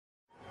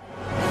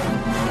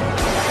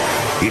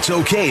It's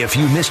okay if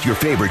you missed your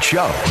favorite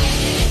show.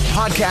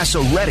 Podcasts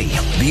are ready.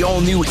 The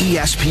all-new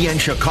ESPN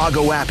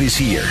Chicago app is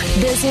here.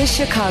 This is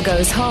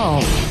Chicago's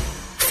home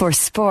for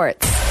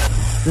sports.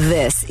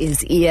 This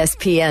is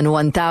ESPN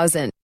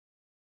 1000.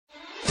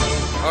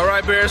 All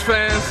right, Bears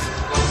fans,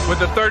 with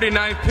the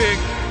 39th pick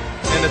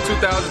in the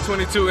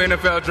 2022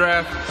 NFL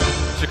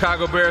Draft,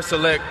 Chicago Bears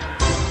select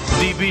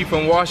DB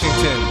from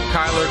Washington,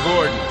 Kyler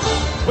Gordon.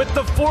 With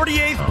the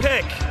 48th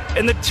pick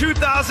in the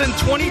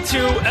 2022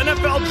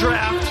 NFL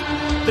Draft,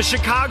 the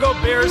Chicago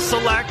Bears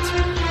select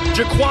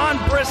Jaquan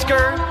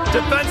Brisker,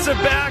 defensive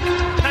back,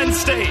 Penn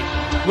State.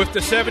 With the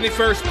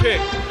 71st pick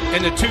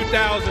in the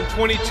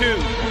 2022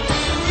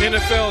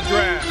 NFL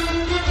Draft,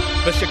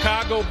 the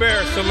Chicago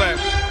Bears select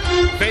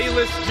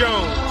Velus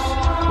Jones,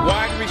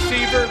 wide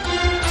receiver,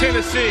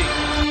 Tennessee.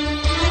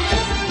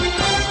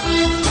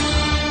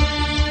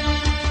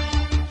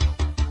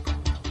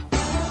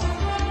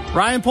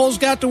 Ryan Poles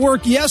got to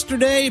work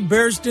yesterday.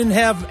 Bears didn't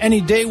have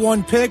any day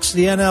one picks.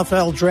 The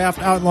NFL draft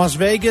out in Las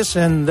Vegas,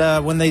 and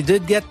when they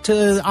did get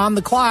on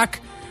the clock,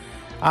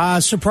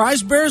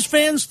 surprised Bears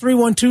fans,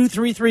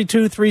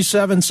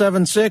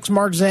 312-332-3776.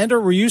 Mark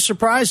Zander, were you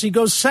surprised? He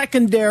goes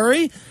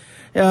secondary.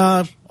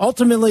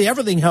 Ultimately,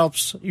 everything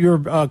helps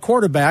your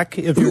quarterback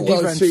if your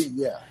defense.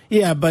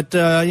 Yeah, but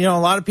a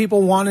lot of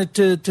people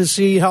wanted to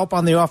see help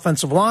on the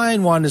offensive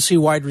line, wanted to see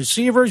wide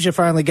receivers. You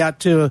finally got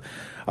to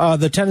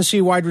the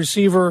Tennessee wide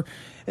receiver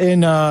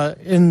in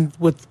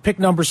with pick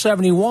number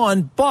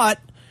 71. But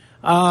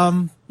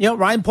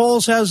Ryan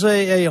Poles has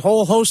a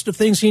whole host of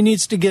things he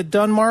needs to get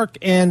done, Mark,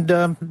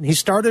 and he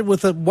started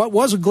with what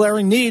was a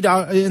glaring need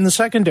in the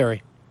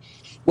secondary.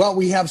 Well,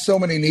 we have so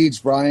many needs,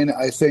 Brian.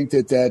 I think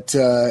that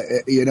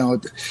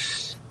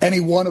any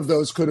one of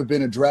those could have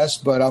been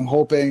addressed, but I'm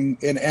hoping,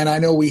 and I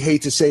know we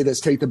hate to say this,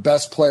 take the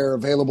best player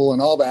available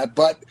and all that,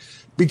 but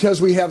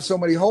because we have so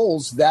many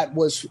holes, that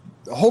was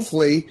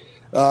hopefully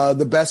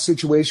the best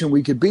situation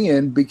we could be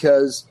in,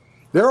 because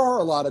there are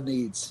a lot of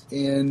needs.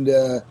 And,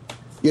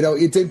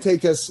 it didn't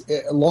take us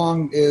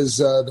long as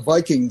the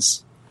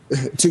Vikings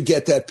to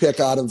get that pick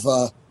out of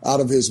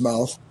his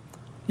mouth.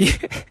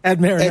 Ed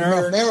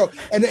Marinaro.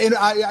 And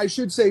I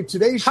should say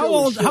today's show how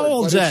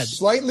old's Ed? It's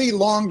slightly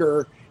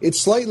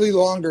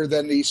longer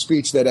than the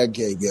speech that Ed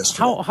gave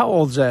yesterday. How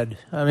old's Ed?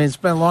 I mean, it's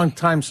been a long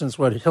time since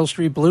Hill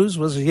Street Blues?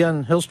 Was he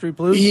on Hill Street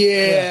Blues?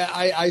 Yeah.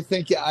 I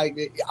think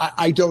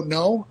I don't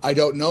know. I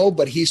don't know,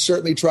 but he's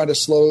certainly trying to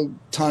slow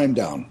time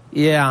down.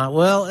 Yeah.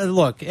 Well,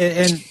 look,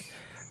 and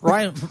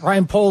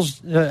Ryan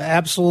Poles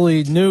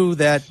absolutely knew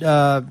that.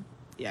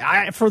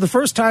 For the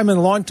first time in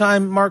a long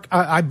time, Mark,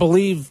 I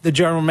believe the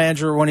general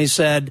manager when he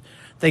said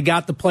they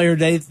got the player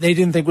they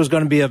didn't think was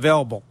going to be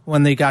available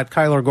when they got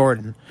Kyler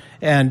Gordon.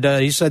 And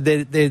he said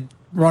they'd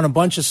run a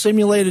bunch of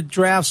simulated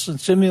drafts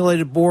and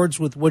simulated boards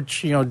with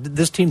which,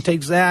 this team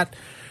takes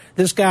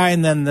this guy,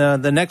 and then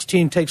the next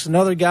team takes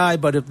another guy.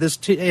 But if this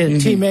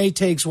team A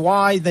takes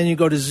Y, then you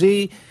go to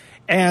Z.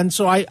 And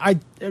so I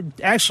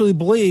actually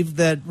believe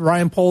that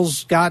Ryan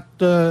Poles got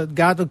a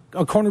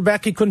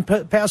cornerback he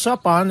couldn't pass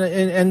up on,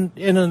 and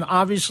in an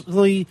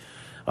obviously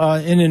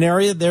in an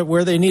area there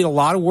where they need a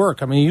lot of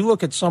work. I mean, you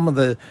look at some of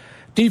the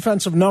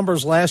defensive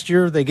numbers last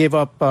year. They gave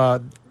up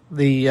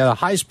the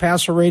highest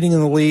passer rating in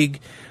the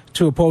league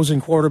to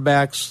opposing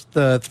quarterbacks,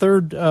 the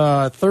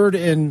third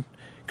in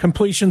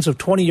completions of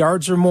 20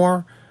 yards or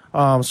more.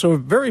 So a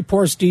very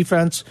porous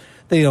defense.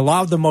 They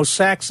allowed the most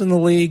sacks in the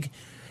league.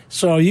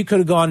 So you could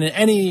have gone in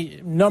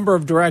any number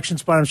of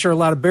directions, but I'm sure a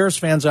lot of Bears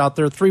fans out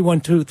there,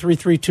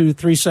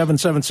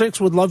 312-332-3776,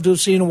 would love to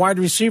have seen a wide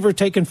receiver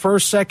taken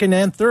first, second,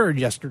 and third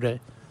yesterday.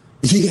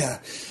 Yeah.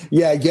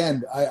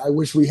 Again, I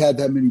wish we had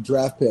that many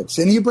draft picks.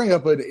 And you bring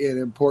up an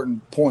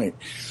important point.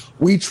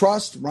 We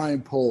trust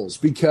Ryan Poles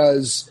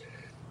because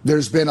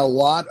there's been a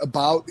lot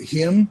about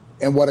him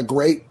and what a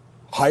great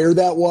hire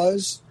that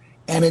was.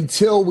 And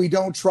until we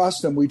don't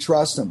trust him, we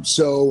trust him.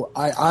 So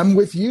I'm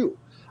with you.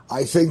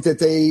 I think that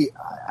they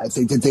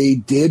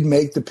did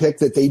make the pick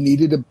that they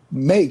needed to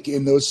make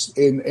in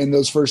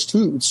those first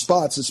two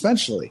spots,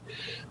 especially.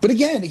 But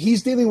again,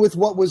 he's dealing with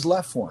what was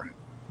left for him,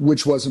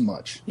 which wasn't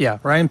much. Yeah,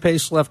 Ryan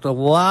Pace left a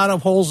lot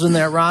of holes in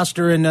that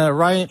roster, and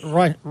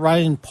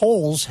Ryan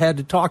Poles had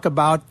to talk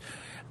about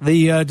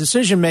the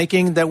decision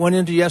making that went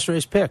into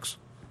yesterday's picks.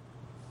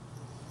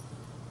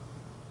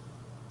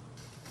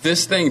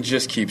 This thing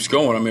just keeps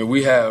going. I mean,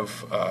 we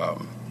have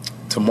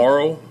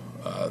tomorrow.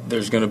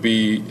 There's going to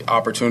be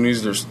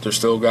opportunities. There's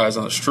still guys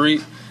on the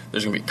street.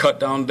 There's going to be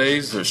cut down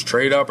days. There's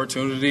trade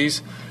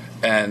opportunities.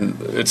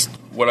 And it's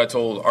what I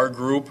told our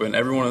group and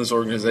everyone in this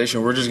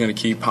organization. We're just going to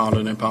keep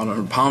pounding and pounding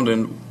and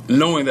pounding,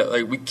 knowing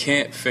that we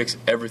can't fix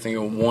everything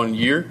in 1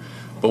 year,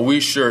 but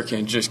we sure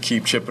can just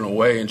keep chipping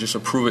away and just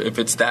improve it. If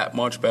it's that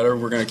much better,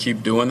 we're going to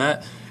keep doing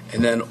that.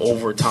 And then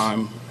over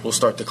time, we'll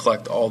start to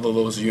collect all of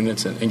those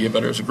units and get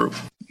better as a group.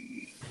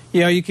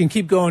 Yeah, you can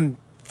keep going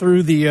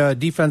through the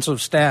defensive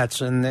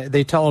stats, and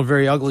they tell a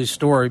very ugly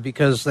story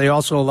because they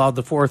also allowed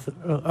the fourth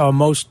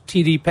most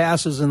TD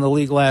passes in the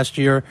league last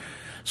year.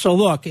 So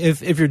look,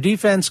 if your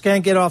defense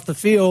can't get off the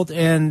field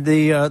and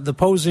the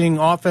opposing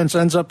offense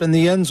ends up in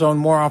the end zone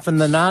more often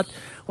than not,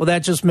 well, that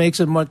just makes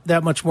it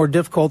that much more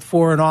difficult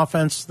for an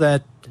offense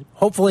that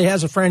hopefully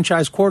has a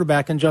franchise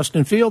quarterback in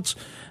Justin Fields.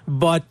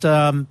 But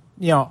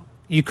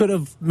you could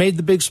have made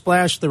the big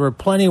splash. There were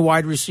plenty of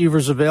wide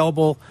receivers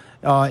available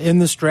in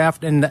this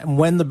draft, and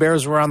when the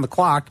Bears were on the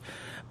clock,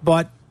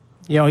 but.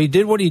 He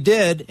did what he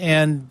did,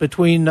 and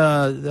between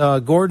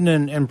Gordon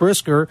and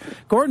Brisker,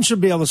 Gordon should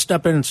be able to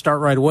step in and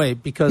start right away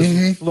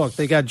because, look,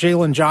 they got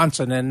Jalen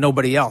Johnson and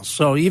nobody else.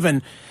 So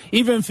even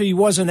if he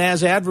wasn't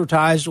as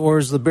advertised or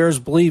as the Bears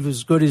believe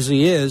as good as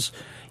he is,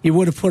 you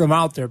would have put him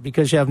out there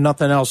because you have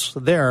nothing else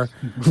there.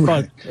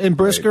 But in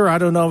Brisker, I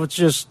don't know if it's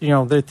just,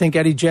 they think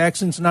Eddie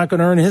Jackson's not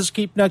going to earn his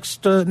keep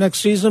next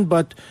season,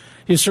 but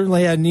he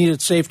certainly had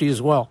needed safety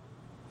as well.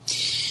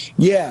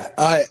 Yeah,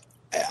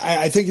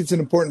 I think it's an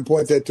important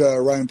point that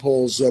Ryan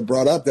Poles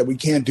brought up, that we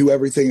can't do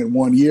everything in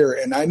 1 year.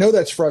 And I know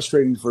that's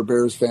frustrating for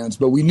Bears fans,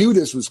 but we knew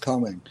this was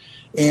coming.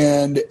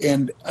 And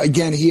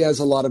again, he has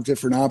a lot of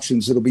different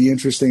options. It'll be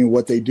interesting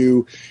what they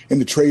do in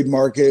the trade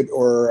market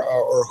or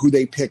who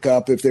they pick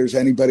up, if there's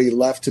anybody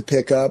left to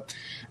pick up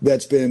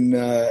that's been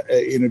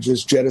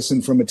just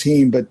jettisoned from a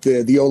team. But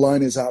the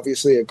O-line is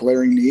obviously a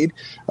glaring need.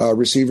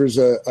 Receivers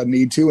a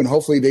need too. And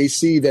hopefully they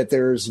see that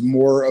there's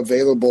more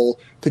available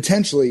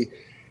potentially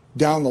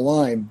down the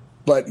line.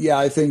 But yeah,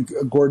 I think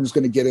Gordon's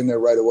going to get in there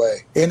right away.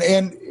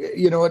 And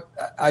you know what?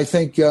 I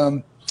think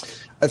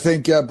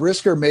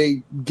Brisker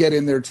may get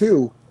in there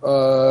too.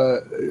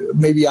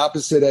 Maybe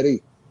opposite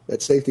Eddie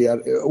at safety.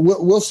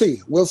 We'll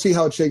see. We'll see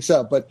how it shakes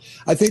out. But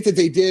I think that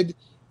they did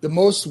the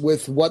most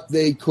with what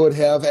they could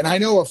have. And I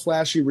know a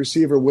flashy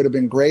receiver would have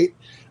been great,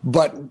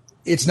 but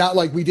it's not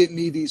like we didn't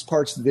need these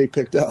parts that they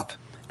picked up.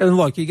 And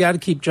look, you got to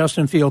keep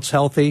Justin Fields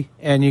healthy,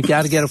 and you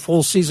got to get a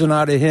full season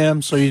out of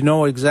him so you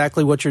know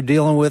exactly what you're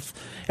dealing with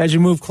as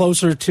you move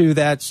closer to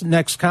that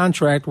next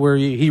contract where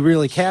he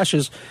really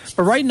cashes.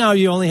 But right now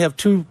you only have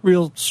two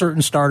real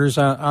certain starters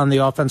on the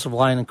offensive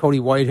line, and Cody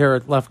Whitehair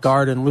at left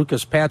guard and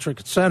Lucas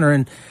Patrick at center.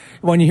 And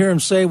when you hear him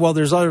say, well,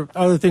 there's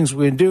other things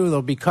we can do,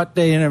 there'll be cut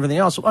day and everything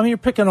else. I mean, you're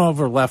picking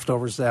over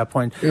leftovers at that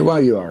point.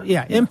 Well, you are.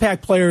 Yeah,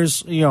 impact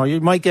players, you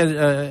might get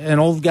an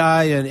old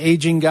guy, an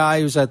aging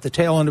guy who's at the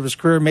tail end of his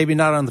career, maybe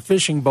not on the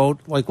fishing boat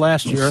like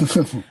last year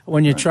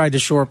when you tried to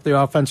shore up the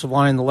offensive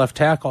line, the left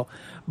tackle.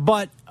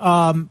 But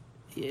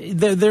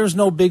there's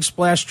no big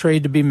splash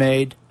trade to be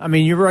made. I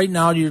mean,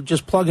 you're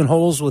just plugging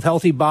holes with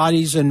healthy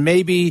bodies and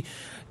maybe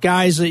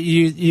guys that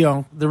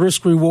the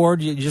risk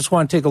reward you just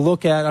want to take a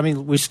look at. I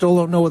mean, we still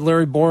don't know what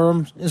Larry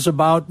Borum is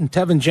about, and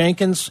Tevin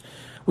Jenkins.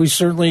 We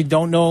certainly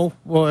don't know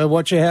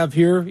what you have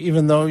here,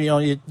 even though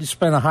you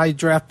spent a high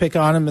draft pick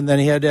on him and then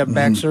he had to have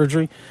back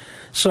surgery.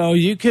 So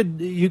you could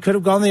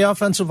have gone the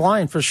offensive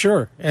line for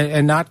sure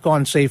and not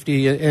gone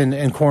safety and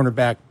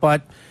cornerback.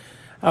 But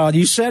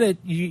you said it.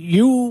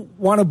 You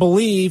want to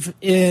believe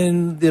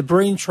in the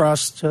brain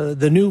trust,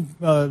 the new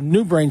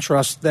brain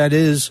trust that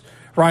is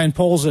Ryan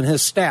Poles and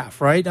his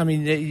staff, right? I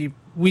mean,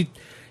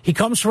 he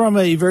comes from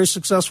a very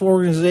successful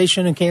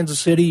organization in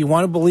Kansas City. You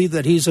want to believe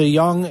that he's a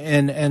young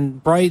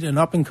and bright and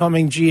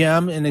up-and-coming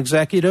GM and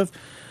executive.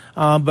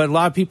 But a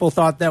lot of people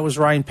thought that was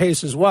Ryan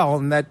Pace as well,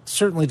 and that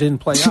certainly didn't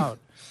play out.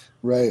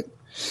 Right.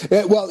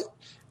 Well,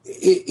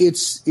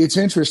 it's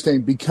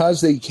interesting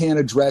because they can't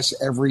address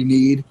every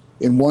need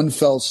in one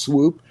fell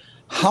swoop.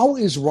 How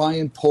is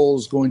Ryan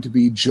Poles going to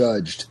be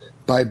judged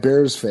by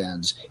Bears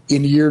fans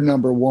in year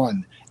number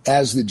one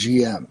as the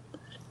GM?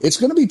 It's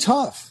going to be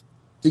tough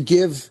to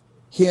give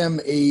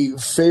him a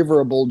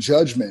favorable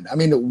judgment. I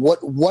mean,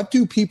 what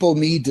do people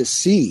need to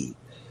see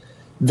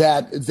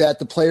that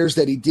the players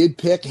that he did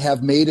pick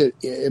have made an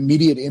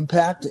immediate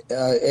impact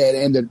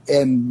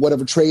and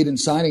whatever trade and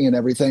signing and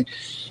everything?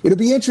 It'll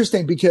be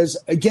interesting because,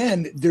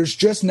 again, there's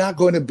just not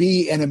going to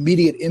be an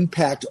immediate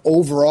impact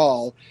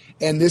overall,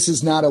 and this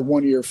is not a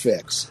one-year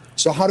fix.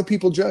 So how do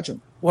people judge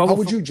him? How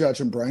would you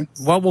judge him, Brian?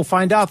 Well, we'll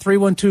find out.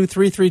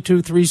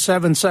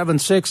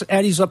 312-332-3776.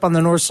 Eddie's up on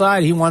the north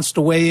side. He wants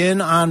to weigh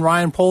in on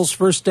Ryan Poles'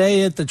 first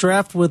day at the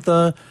draft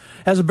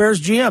as a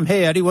Bears GM.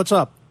 Hey, Eddie, what's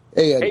up?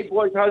 Hey, Eddie. Hey,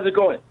 boys, how's it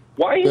going?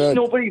 Why is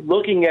nobody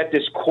looking at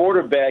this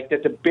quarterback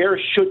that the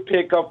Bears should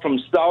pick up from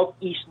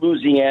Southeast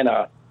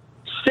Louisiana?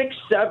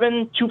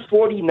 6'7",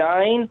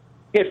 249.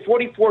 He had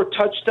 44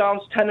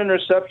 touchdowns, 10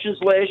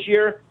 interceptions last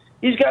year.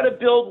 He's got to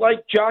build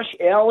like Josh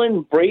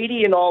Allen,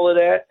 Brady, and all of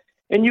that.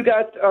 And you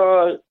got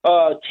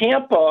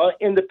Tampa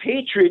and the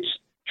Patriots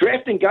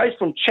drafting guys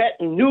from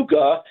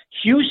Chattanooga,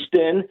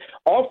 Houston,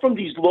 all from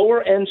these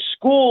lower-end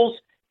schools,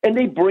 and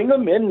they bring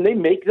them in and they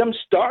make them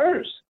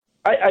stars.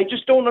 I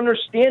just don't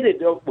understand it.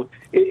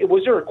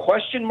 Was there a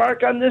question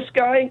mark on this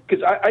guy?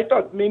 Because I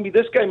thought maybe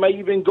this guy might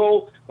even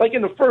go like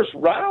in the first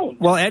round.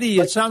 Well, Eddie,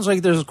 it sounds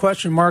like there's a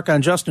question mark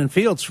on Justin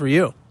Fields for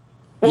you.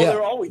 Well,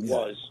 there always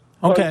was.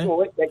 Okay.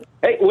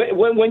 Hey,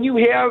 when you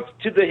have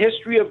to the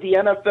history of the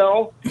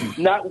NFL,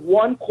 not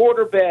one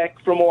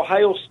quarterback from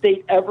Ohio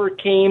State ever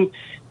came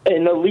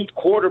an elite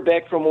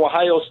quarterback from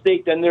Ohio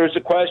State, then there's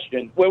a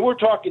question. Well, we're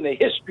talking the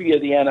history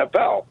of the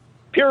NFL.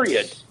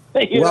 period.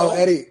 Well,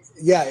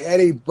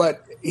 Eddie,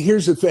 but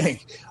here's the thing.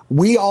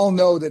 We all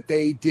know that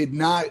they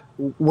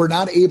were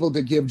not able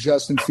to give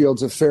Justin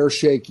Fields a fair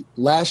shake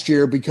last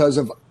year because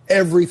of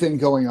everything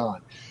going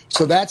on.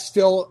 So that's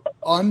still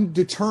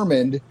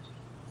undetermined.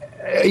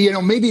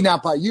 Maybe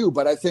not by you,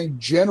 but I think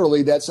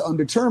generally that's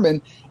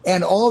undetermined.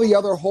 And all the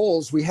other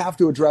holes, we have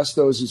to address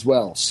those as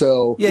well.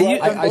 So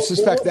I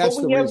suspect that's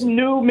the reason. We have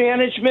new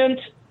management,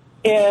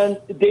 and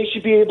they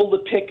should be able to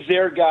pick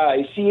their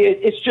guys. See,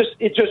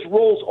 it just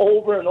rolls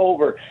over and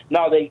over.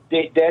 Now they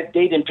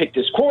didn't pick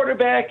this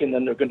quarterback, and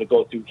then they're going to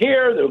go through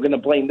here. They're going to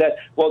blame that.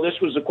 Well, this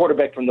was the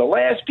quarterback from the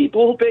last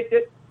people who picked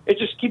it. It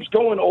just keeps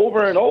going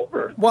over and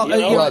over. Well,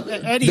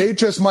 Eddie, they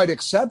just might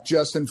accept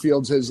Justin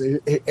Fields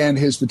and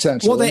his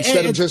potential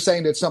instead of just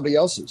saying it's somebody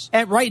else's.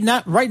 Right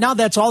now,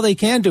 that's all they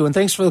can do. And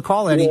thanks for the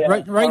call, Eddie.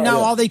 Yeah. Right now,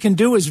 all they can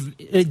do is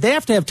they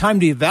have to have time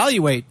to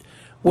evaluate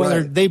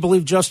whether they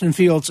believe Justin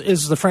Fields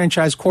is the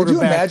franchise quarterback.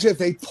 Could you imagine if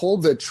they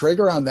pulled the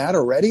trigger on that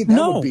already?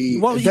 That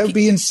would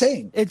be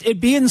insane. It'd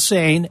be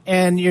insane,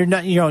 and you're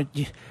not.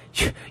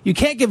 You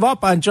can't give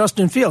up on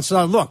Justin Fields.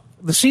 So look.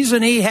 The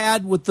season he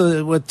had with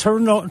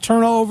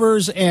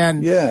turnovers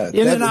and in and out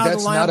of the line.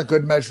 That's not a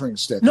good measuring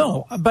stick.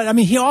 No, but I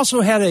mean, he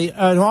also had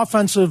an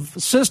offensive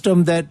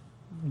system that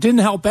didn't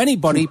help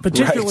anybody,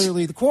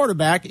 particularly the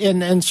quarterback,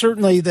 and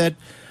certainly that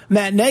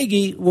Matt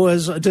Nagy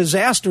was a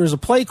disaster as a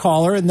play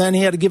caller, and then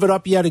he had to give it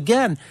up yet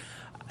again.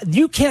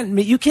 You can't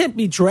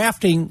be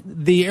drafting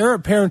the heir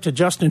apparent to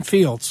Justin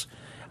Fields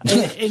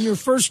in your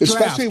first draft,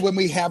 especially when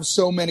we have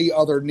so many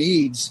other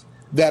needs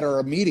that are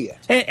immediate.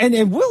 And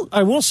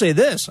I will say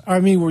this. I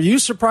mean, were you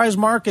surprised,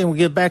 Mark? And we'll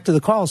get back to the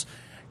calls.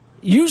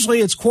 Usually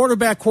it's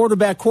quarterback,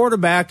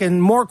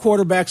 and more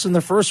quarterbacks in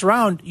the first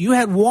round. You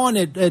had one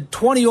at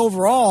 20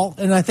 overall,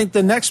 and I think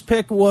the next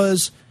pick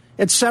was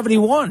at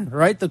 71,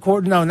 right?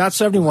 No, not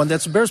 71.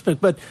 That's a Bears pick.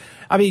 But,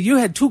 I mean, you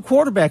had two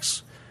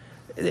quarterbacks.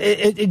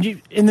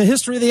 In the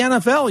history of the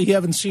NFL, you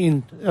haven't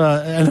seen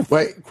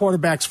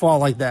quarterbacks fall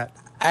like that.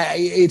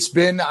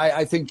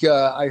 I think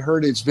I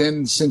heard it's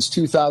been since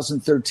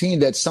 2013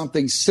 that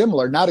something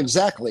similar, not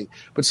exactly,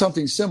 but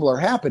something similar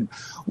happened.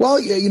 Well,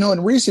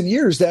 in recent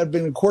years, there have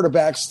been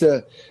quarterbacks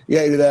that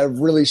have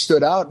really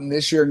stood out, and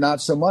this year not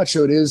so much.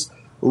 So it is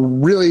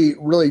really,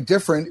 really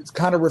different. It's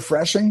kind of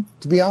refreshing,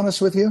 to be honest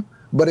with you,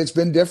 but it's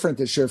been different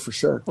this year for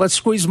sure. Let's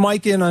squeeze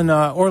Mike in on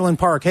Orland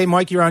Park. Hey,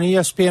 Mike, you're on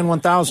ESPN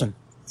 1000.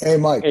 Hey,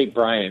 Mike. Hey,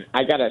 Brian.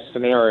 I got a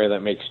scenario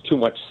that makes too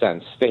much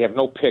sense. They have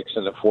no picks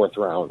in the fourth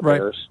round. Right.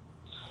 Bears.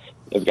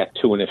 They've got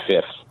 2 in the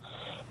fifth.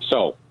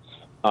 So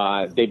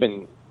they've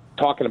been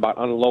talking about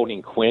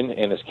unloading Quinn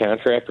and his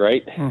contract,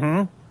 right?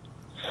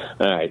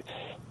 Mm-hmm. All right.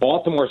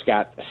 Baltimore's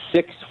got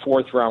 6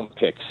 fourth-round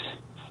picks.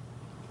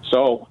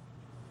 So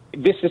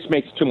this just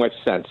makes too much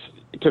sense.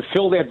 To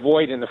fill that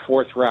void in the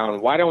fourth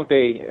round, why don't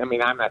they, I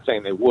mean, I'm not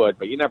saying they would,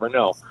 but you never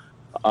know,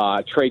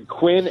 trade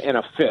Quinn and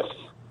a fifth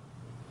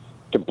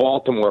to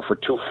Baltimore for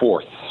 2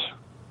 fourths.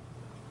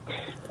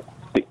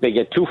 They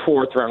get 2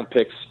 fourth-round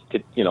picks,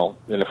 in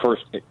the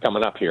first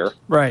coming up here.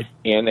 Right.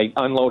 And they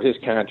unload his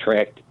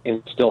contract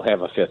and still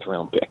have a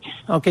 5th-round pick.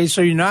 Okay,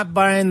 so you're not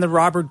buying the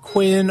Robert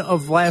Quinn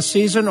of last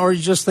season, or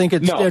you just think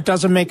it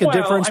doesn't make a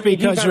difference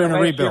because you're in a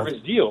rebuild? He's on the last year of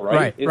his deal,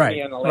 right? Isn't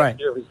he on the last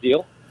year of his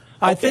deal?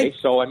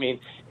 So, I mean,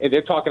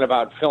 they're talking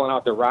about filling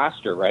out the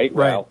roster, right?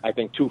 Well, I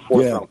think 2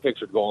 fourth-round picks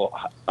would go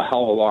a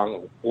hell of a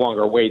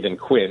longer way than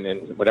Quinn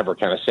and whatever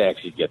kind of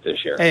sacks he'd get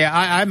this year. Hey,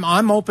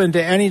 I'm open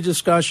to any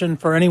discussion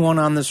for anyone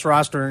on this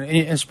roster,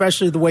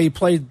 especially the way he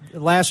played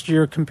last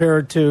year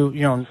compared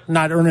to,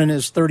 not earning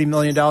his $30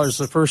 million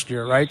the first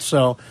year, right?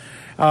 So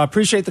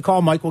appreciate the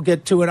call, Mike. We'll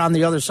get to it on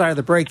the other side of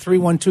the break.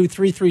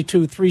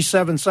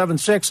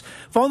 312-332-3776.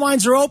 Phone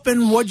lines are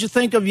open. What'd you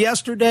think of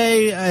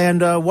yesterday,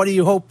 and what do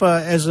you hope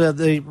as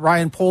the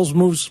Ryan Poles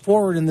moves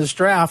forward in this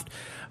draft?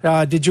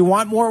 Did you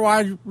want more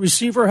wide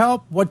receiver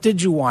help? What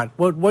did you want?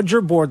 What'd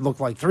your board look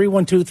like?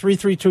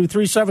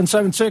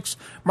 312-332-3776.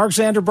 Mark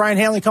Zander, Brian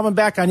Hanley coming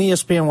back on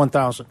ESPN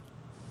 1000.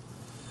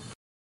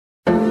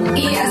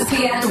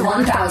 ESPN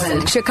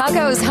 1000,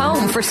 Chicago's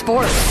home for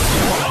sports.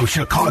 Follow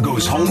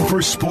Chicago's home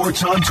for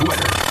sports on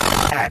Twitter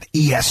at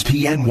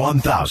ESPN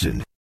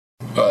 1000.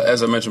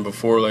 As I mentioned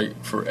before,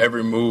 for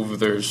every move,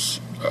 there's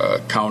a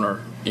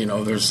counter.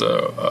 There's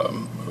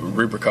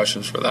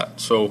repercussions for that.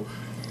 So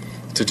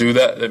to do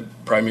that,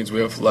 it probably means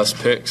we have less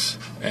picks.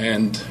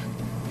 And,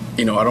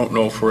 I don't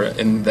know if we're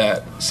in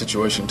that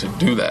situation to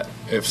do that.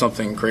 If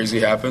something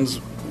crazy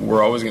happens,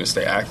 we're always going to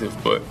stay active.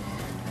 But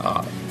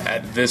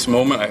at this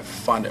moment, I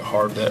find it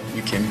hard that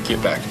we can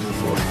get back into the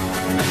floor.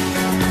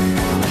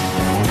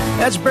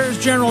 That's Bears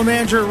general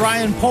manager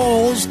Ryan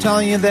Poles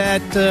telling you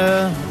that,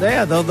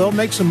 they'll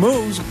make some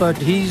moves, but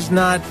he's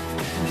not.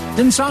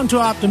 Didn't sound too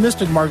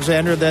optimistic, Mark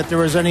Zander, that there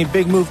was any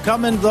big move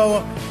coming,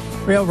 though.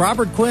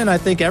 Robert Quinn, I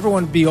think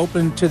everyone would be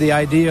open to the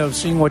idea of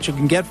seeing what you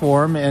can get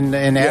for him and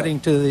adding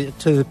to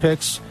the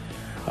picks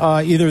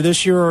either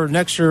this year or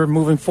next year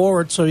moving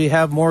forward, so you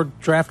have more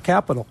draft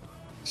capital.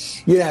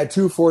 Yeah,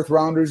 2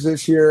 4th-rounders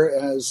this year,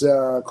 as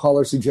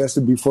caller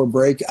suggested before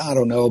break. I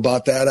don't know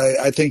about that.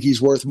 I think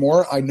he's worth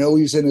more. I know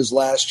he's in his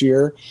last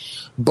year,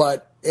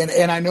 but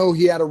and I know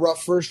he had a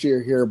rough first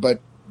year here,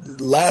 but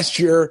last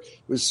year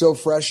was so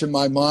fresh in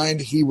my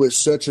mind. He was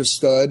such a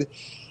stud.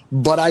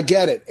 But I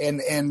get it,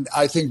 and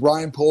I think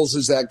Ryan Poles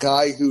is that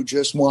guy who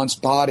just wants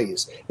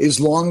bodies,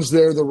 as long as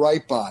they're the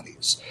right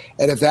bodies.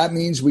 And if that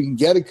means we can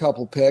get a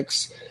couple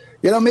picks,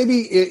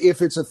 maybe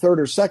if it's a 3rd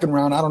or 2nd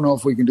round, I don't know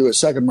if we can do a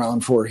 2nd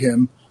round for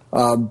him.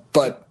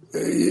 But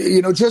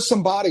just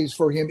some bodies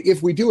for him.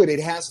 If we do it, it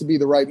has to be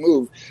the right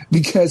move.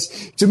 Because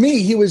to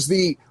me, he was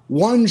the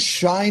one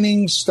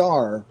shining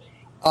star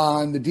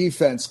on the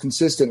defense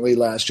consistently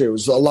last year. It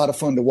was a lot of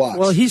fun to watch.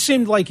 Well, he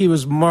seemed like he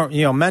was more,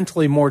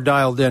 mentally more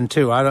dialed in,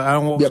 too. I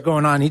don't know what was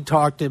going on. He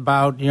talked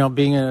about,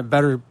 being in a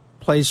better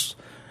place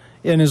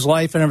in his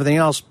life and everything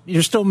else.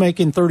 You're still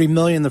making $30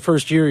 million the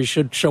first year. He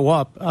should show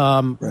up,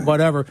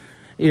 whatever.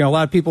 A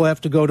lot of people have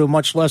to go to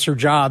much lesser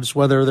jobs,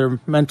 whether they're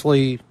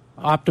mentally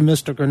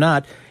optimistic or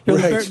not.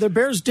 The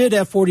Bears did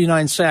have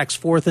 49 sacks,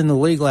 4th in the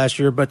league last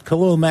year, but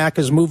Khalil Mack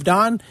has moved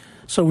on,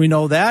 so we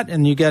know that.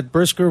 And you got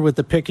Brisker with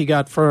the pick you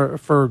got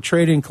for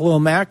trading Khalil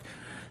Mack.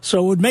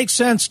 So it would make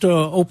sense to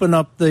open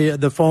up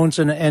the phones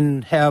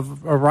and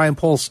have Ryan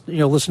Poles,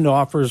 listen to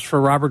offers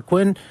for Robert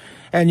Quinn.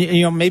 And,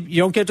 maybe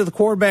you don't get to the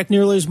quarterback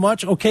nearly as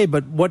much. Okay,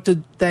 but what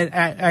did that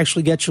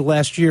actually get you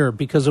last year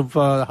because of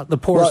the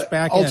porous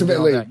back end?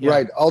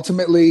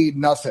 Ultimately,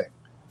 nothing.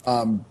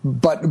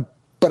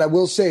 But I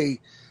will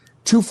say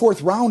 2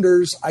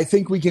 4th-rounders, I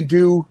think we can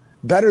do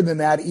better than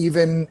that.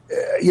 Even,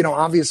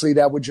 obviously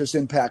that would just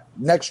impact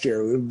next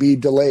year. It would be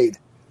delayed.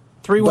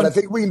 But I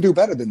think we can do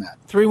better than that.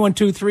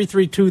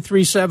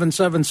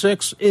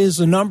 312-332-3776 is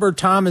the number.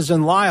 Tom is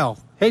in Lisle.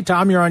 Hey,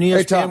 Tom, you're on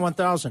ESPN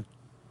 1000.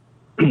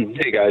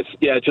 Hey, guys.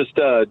 Yeah, just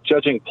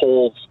judging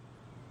polls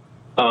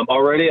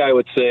already, I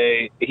would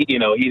say, he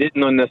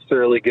didn't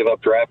necessarily give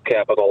up draft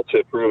capital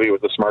to prove he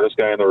was the smartest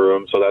guy in the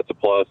room, so that's a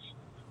plus.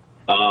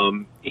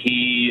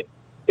 He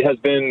has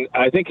been,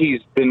 I think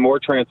he's been more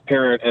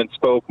transparent and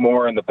spoke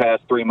more in the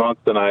past 3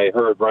 months than I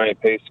heard Ryan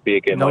Pace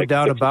speak in no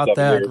doubt about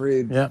that.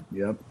 Agreed. Yep.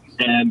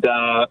 And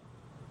I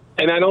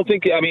don't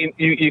think,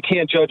 you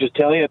can't judge his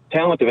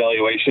talent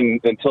evaluation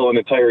until an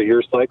entire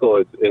year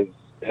cycle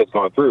has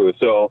gone through.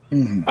 So,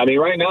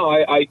 right now,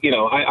 I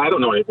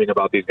don't know anything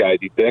about these guys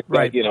he picked,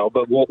 right?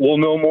 But we'll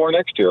know more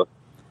next year.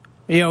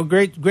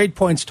 Great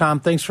points, Tom.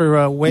 Thanks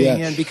for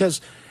weighing in, because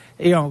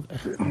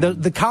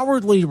the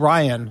cowardly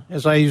Ryan,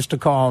 as I used to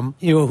call him,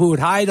 who would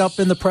hide up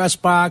in the press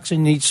box,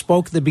 and he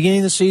spoke at the beginning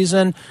of the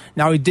season.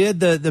 Now he did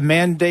the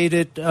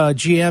mandated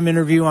GM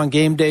interview on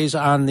game days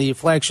on the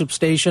flagship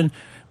station.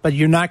 But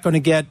you're not going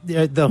to get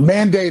the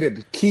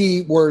mandated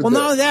key word. Well,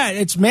 not that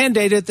it's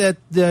mandated that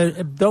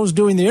those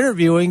doing the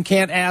interviewing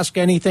can't ask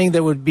anything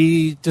that would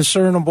be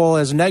discernible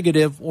as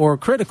negative or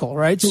critical,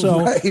 right?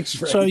 So,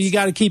 so you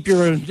got to keep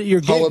your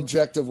how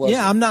objective was.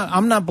 Yeah, I'm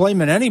not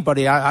blaming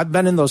anybody. I've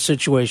been in those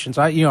situations.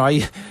 I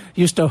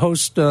used to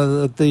host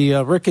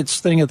the Ricketts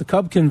thing at the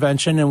Cub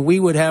convention, and we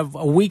would have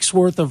a week's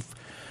worth of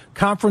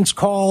conference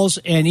calls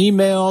and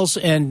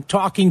emails and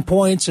talking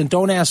points, and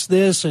don't ask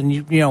this,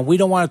 and we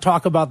don't want to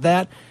talk about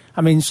that.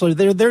 So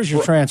there's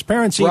your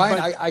transparency.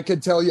 Brian, I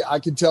could tell you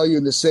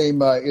in the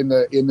same in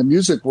the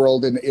music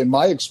world. In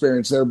my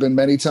experience, there have been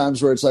many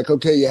times where it's like,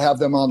 okay, you have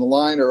them on the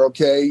line, or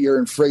okay, you're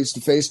in face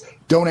to face.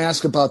 Don't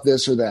ask about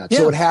this or that. Yeah.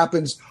 So it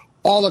happens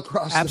all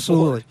across.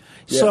 Absolutely. The board.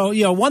 Yeah.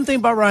 So one thing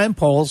about Ryan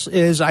Poles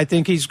is I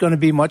think he's going to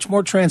be much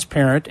more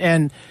transparent,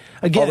 and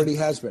again, already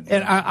has been.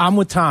 And I'm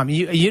with Tom.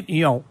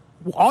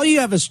 All you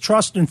have is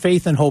trust and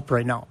faith and hope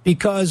right now,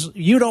 because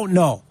you don't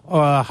know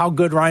how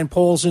good Ryan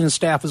Poles and his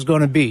staff is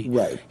going to be.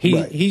 Right.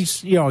 He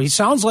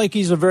sounds like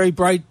he's a very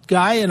bright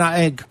guy,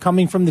 and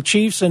coming from the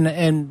Chiefs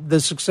and the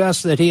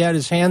success that he had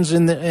his hands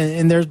in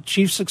their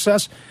Chiefs'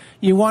 success,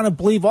 you want to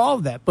believe all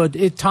of that. But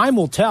time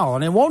will tell,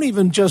 and it won't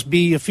even just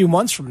be a few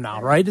months from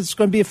now, right? It's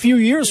going to be a few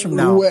years from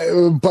now.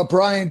 But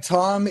Brian,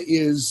 Tom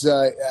is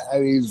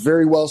he's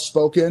very well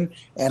spoken,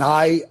 and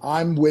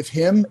I'm with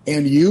him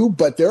and you.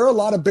 But there are a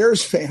lot of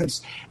Bears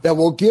fans that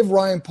will give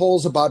Ryan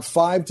Poles about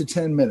 5 to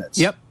 10 minutes.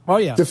 Yep. Oh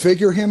yeah. To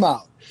figure him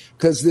out,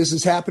 because this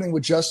is happening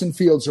with Justin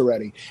Fields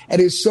already,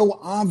 and it's so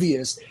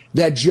obvious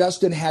that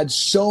Justin had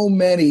so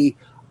many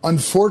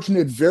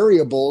unfortunate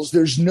variables.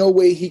 There's no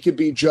way he could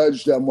be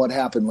judged on what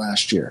happened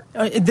last year.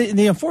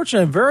 The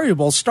unfortunate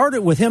variables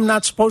started with him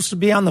not supposed to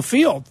be on the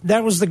field.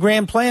 That was the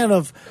grand plan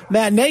of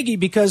Matt Nagy,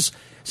 because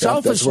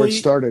that's where it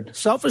started.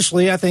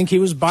 Selfishly, I think he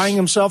was buying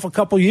himself a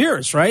couple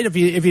years, right? If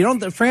you don't,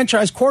 the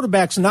franchise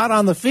quarterback's not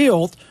on the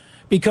field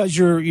because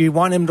you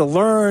want him to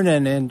learn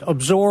and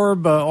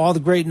absorb all the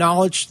great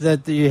knowledge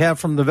that you have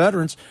from the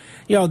veterans.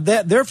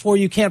 Therefore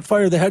you can't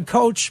fire the head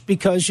coach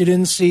because you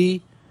didn't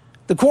see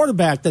the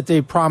quarterback that they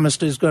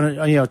promised is going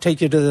to,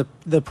 take you to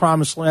the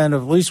promised land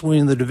of at least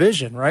winning the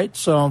division, right?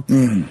 So,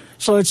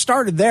 so it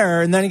started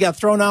there, and then he got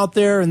thrown out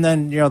there, and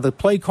then the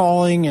play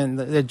calling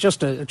and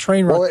just a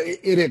train wreck. Well,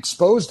 it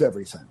exposed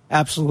everything.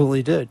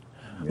 Absolutely did.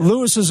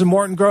 Lewis is in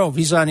Morton Grove.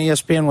 He's on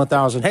ESPN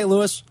 1000. Hey,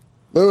 Lewis.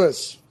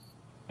 Lewis.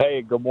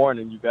 Hey, good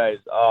morning, you guys.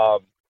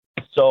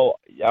 So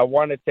I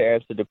wanted to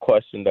answer the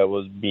question that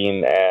was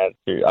being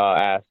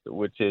asked,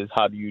 which is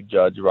how do you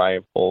judge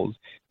Ryan Poles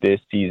this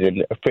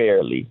season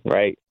fairly,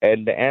 right?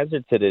 And the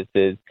answer to this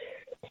is,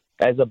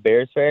 as a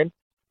Bears fan,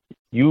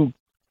 you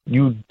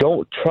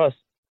don't trust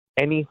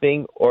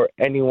anything or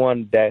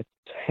anyone that's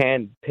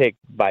handpicked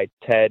by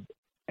Ted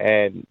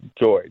and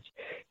George.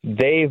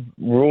 They've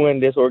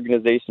ruined this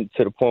organization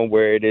to the point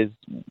where it is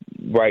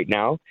right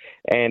now,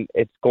 and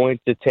it's going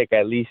to take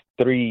at least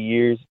 3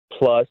 years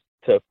plus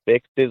to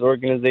fix this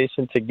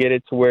organization to get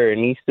it to where it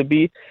needs to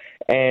be.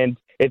 And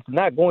it's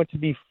not going to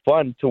be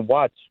fun to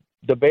watch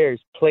the Bears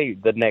play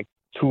the next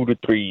 2 to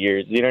 3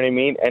 years. You know what I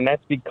mean? And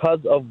that's because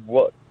of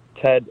what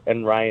Ted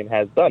and Ryan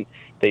has done.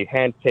 They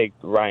handpicked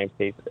Ryan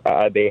Pace.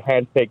 They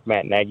handpicked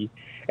Matt Nagy,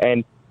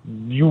 and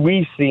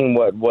we've seen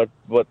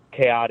what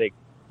chaotic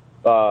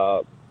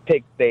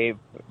picks they've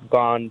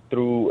gone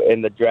through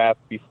in the draft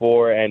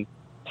before. And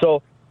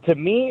so, to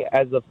me,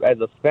 as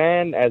a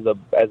fan, as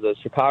a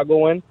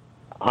Chicagoan,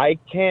 I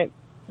can't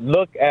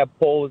look at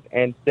Poles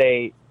and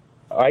say,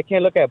 I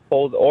can't look at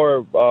Poles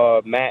or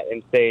Matt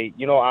and say,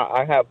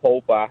 I have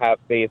hope, I have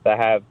faith,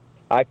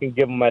 I can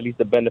give them at least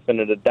the benefit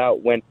of the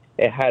doubt when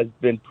it has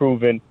been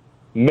proven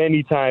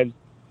many times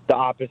the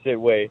opposite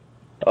way.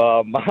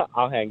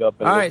 I'll hang up.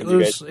 And all right,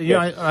 Lewis.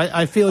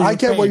 I feel. I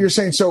get what you're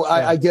saying. So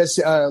I guess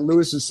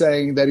Lewis is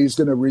saying that he's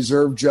going to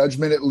reserve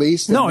judgment at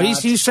least. No,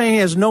 he's saying he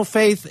has no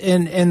faith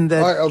in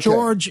that right, okay.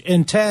 George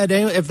and Ted.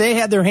 If they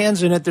had their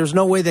hands in it, there's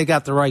no way they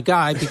got the right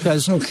guy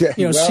because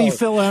see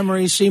Phil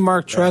Emery, see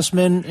Mark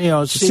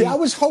Trestman. See, I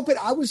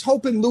was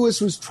hoping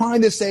Lewis was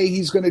trying to say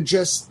he's going to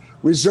just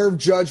reserve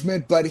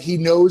judgment, but he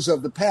knows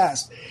of the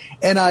past,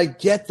 and I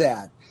get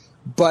that.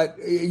 But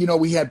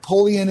we had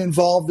Polian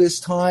involved this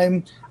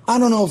time. I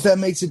don't know if that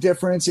makes a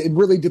difference. It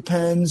really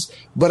depends.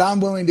 But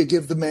I'm willing to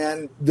give the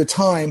man the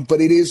time,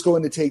 but it is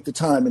going to take the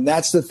time. And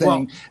that's the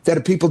thing, that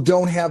if people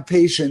don't have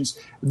patience,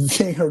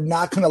 they are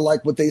not going to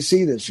like what they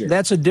see this year.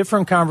 That's a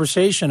different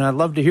conversation. I'd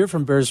love to hear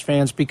from Bears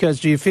fans because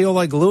do you feel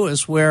like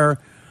Lewis where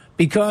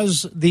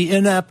because the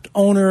inept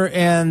owner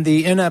and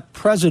the inept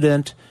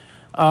president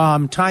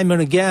time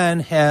and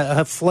again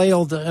have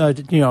flailed,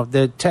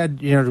 the Ted,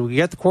 do we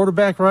get the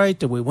quarterback right?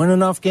 Did we win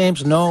enough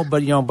games? No,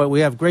 but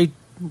we have great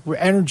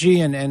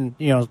energy and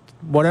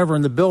whatever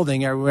in the building.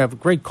 We have a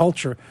great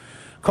culture.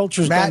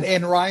 Matt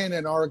and Ryan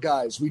and our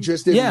guys. We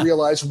just didn't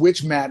realize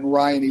which Matt and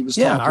Ryan he was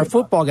talking about. Our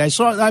football guys.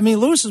 So,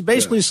 Lewis is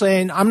basically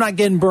saying, I'm not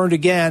getting burned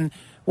again.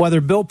 Whether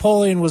Bill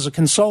Polian was a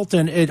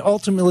consultant,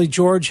 ultimately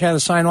George had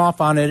to sign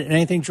off on it, and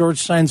anything George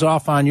signs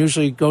off on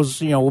usually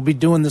goes, we'll be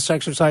doing this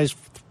exercise.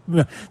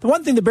 The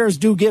one thing the Bears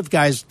do give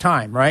guys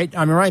time, right?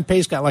 Ryan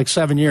Pace got like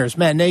 7 years.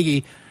 Matt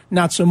Nagy,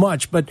 not so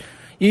much, but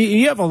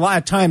you have a lot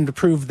of time to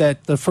prove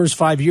that the first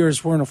 5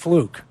 years weren't a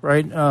fluke,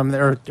 right? You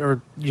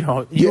were bad. Well,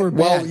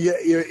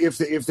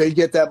 if they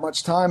get that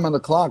much time on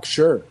the clock,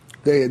 sure,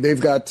 they've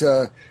got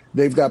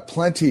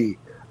plenty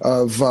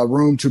of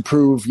room to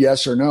prove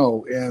yes or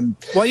no. And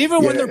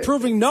even when they're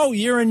proving no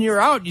year in year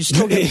out, you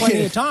still get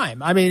plenty of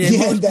time.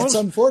 That's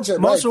unfortunate.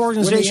 Most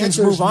organizations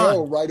move on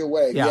no right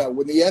away. Yeah,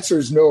 when the answer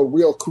is no,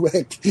 real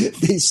quick,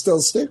 they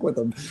still stick with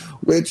them.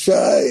 Which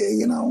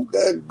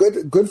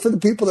good for the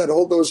people that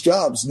hold those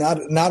jobs.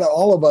 Not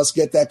all of us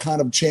get that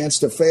kind of chance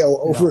to fail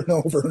over and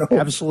over and over.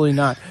 Absolutely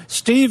not.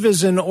 Steve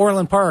is in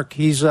Orland Park.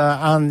 He's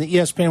on the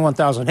ESPN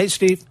 1000. Hey,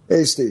 Steve.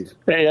 Hey, Steve.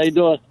 Hey, how you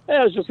doing? Hey,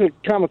 I was just going to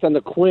comment on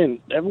the Quinn.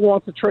 Everyone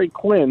wants to trade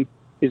Quinn.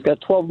 He's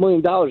got $12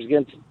 million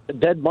against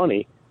dead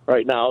money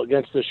right now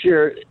against this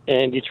year,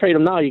 and you trade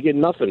him now, you get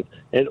nothing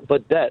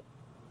but debt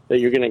that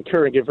you're going to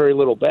incur and get very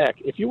little back.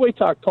 If you wait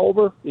till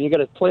October and you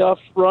got a playoff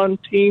run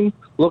team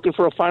looking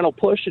for a final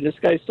push, and this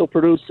guy's still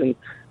producing,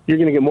 you're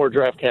going to get more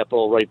draft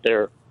capital right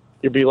there.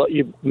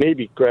 You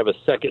maybe grab a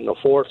second and a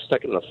fourth,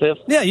 second and a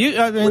fifth. Yeah,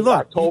 look.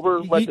 October,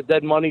 let the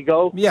dead money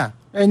go. Yeah,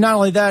 and not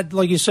only that,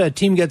 like you said,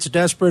 team gets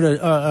desperate.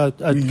 A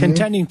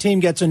contending team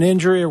gets an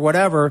injury or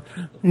whatever.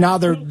 Now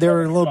they're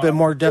a little bit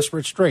more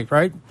desperate straight,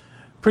 right?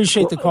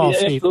 Appreciate the call,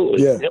 Steve.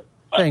 Absolutely. Yeah, yep.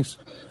 Thanks.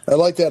 I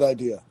like that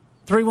idea.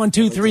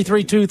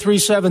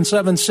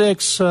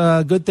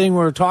 312-332-3776. Good thing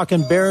we're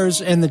talking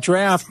Bears and the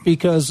draft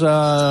because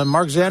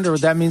Mark Zander,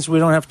 that means we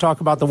don't have to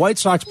talk about the White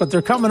Sox, but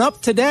they're coming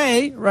up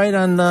today, right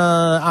on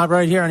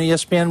right here on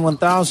ESPN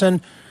 1000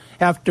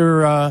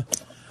 after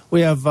we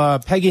have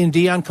Peggy and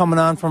Dion coming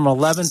on from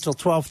 11 till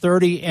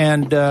 12:30,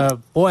 and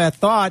boy, I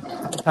thought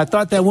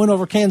that win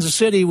over Kansas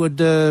City would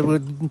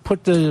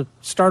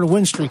start a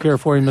win streak here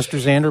for you, Mr.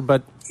 Zander,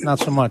 but not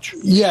so much.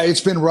 Yeah, it's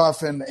been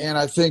rough, and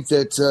I think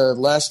that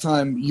last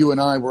time you and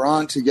I were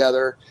on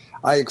together,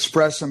 I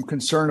expressed some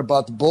concern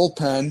about the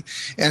bullpen,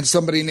 and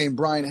somebody named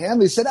Brian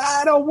Hanley said,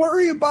 don't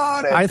worry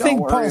about it. I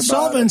think Paul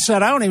Sullivan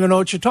said, I don't even know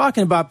what you're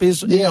talking about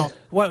because,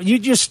 you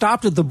just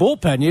stopped at the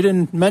bullpen. You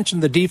didn't mention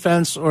the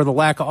defense or the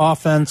lack of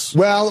offense.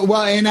 Well,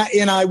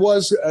 and I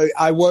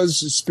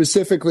was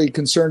specifically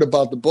concerned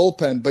about the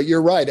bullpen, but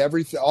you're right.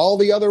 All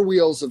the other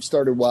wheels have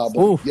started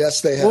wobbling. Oof.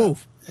 Yes, they have.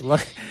 Oof.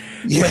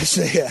 Yes,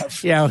 they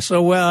have. Yeah,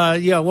 so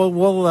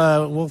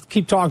we'll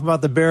keep talking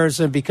about the Bears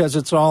because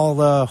it's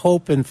all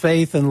hope and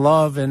faith and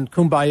love and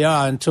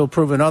kumbaya until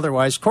proven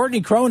otherwise.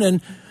 Courtney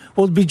Cronin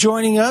will be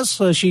joining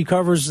us. She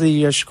covers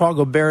the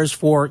Chicago Bears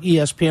for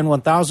ESPN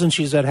 1000.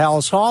 She's at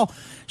Hallis Hall.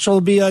 She'll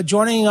be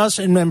joining us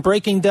and then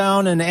breaking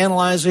down and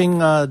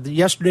analyzing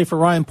yesterday for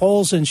Ryan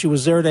Poles, and she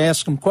was there to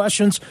ask him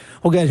questions.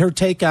 We'll get her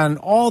take on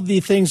all the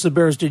things the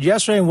Bears did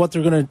yesterday and what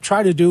they're going to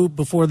try to do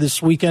before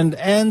this weekend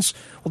ends.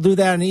 We'll do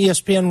that on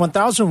ESPN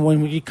 1000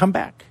 when we come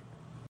back.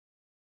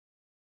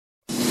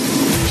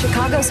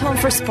 Chicago's home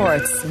for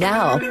sports,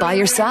 now by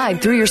your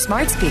side through your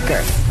smart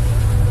speaker.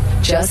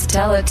 Just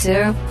tell it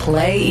to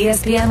play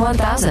ESPN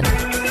 1000.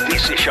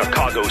 This is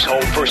Chicago's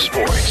home for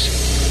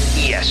sports.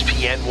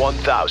 ESPN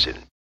 1000.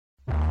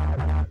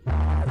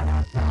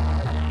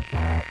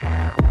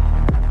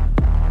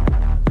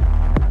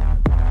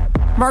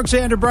 Mark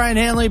Zander, Brian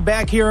Hanley,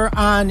 back here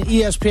on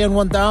ESPN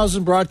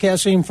 1000,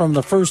 broadcasting from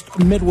the First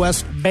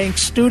Midwest Bank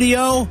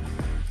studio.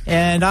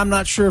 And I'm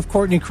not sure if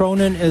Courtney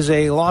Cronin is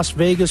a Las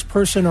Vegas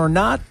person or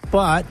not,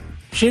 but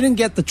she didn't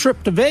get the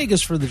trip to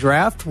Vegas for the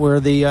draft,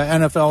 where the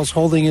NFL is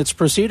holding its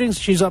proceedings.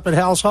 She's up at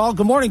Hallis Hall.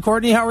 Good morning,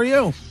 Courtney. How are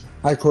you?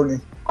 Hi, Courtney.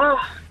 Oh,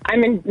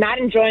 I'm not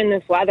enjoying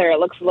this weather. It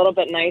looks a little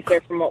bit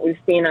nicer from what we've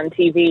seen on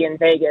TV in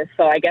Vegas,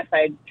 so I guess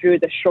I drew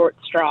the short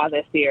straw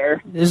this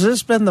year. Has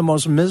this been the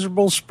most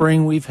miserable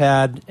spring we've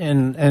had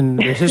in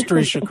the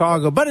history of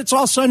Chicago? But it's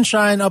all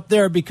sunshine up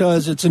there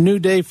because it's a new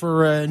day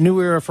for a new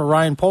era for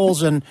Ryan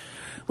Poles, and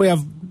we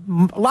have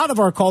a lot of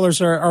our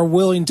callers are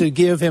willing to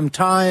give him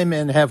time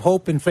and have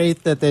hope and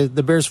faith that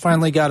the Bears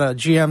finally got a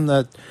GM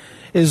that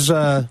is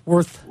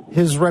worth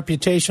his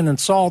reputation and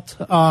salt.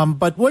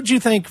 But what do you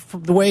think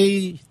from the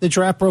way the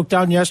draft broke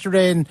down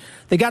yesterday? And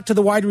they got to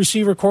the wide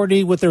receiver,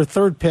 Courtney, with their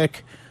third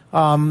pick,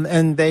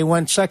 and they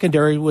went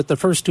secondary with the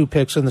first two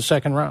picks in the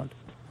second round.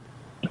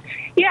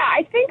 Yeah,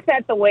 I think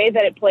that the way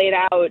that it played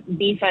out,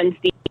 defense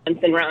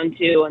in round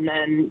two, and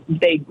then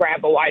they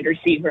grab a wide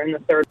receiver in the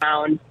third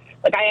round.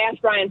 Like, I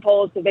asked Ryan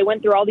Poles, because they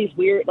went through all these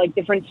weird,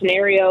 different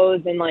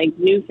scenarios and,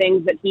 new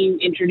things that he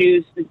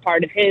introduced as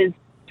part of his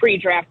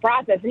pre-draft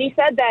process. And he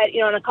said that,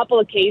 on a couple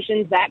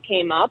occasions that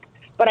came up.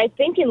 But I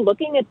think in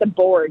looking at the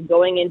board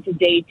going into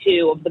day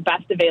two of the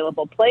best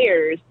available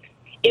players,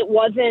 it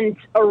wasn't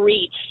a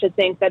reach to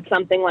think that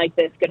something like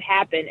this could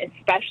happen,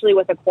 especially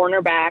with a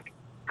cornerback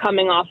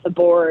coming off the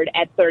board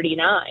at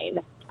 39.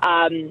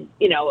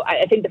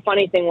 I think the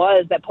funny thing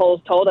was that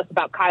Poles told us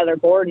about Kyler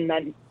Gordon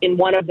that in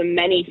one of the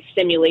many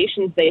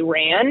simulations they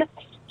ran,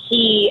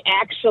 he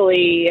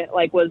actually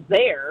was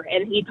there,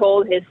 and he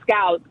told his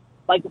scouts,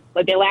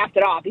 they laughed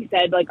it off. He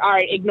said, all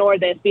right, ignore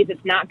this because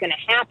it's not going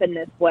to happen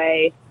this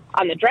way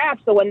on the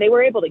draft. So when they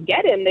were able to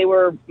get him, they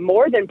were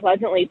more than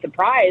pleasantly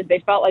surprised.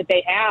 They felt like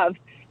they have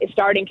a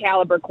starting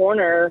caliber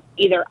corner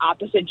either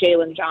opposite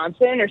Jalen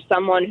Johnson or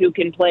someone who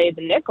can play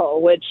the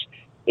nickel, which,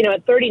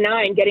 at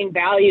 39, getting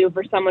value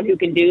for someone who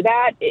can do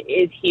that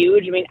is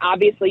huge. I mean,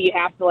 obviously you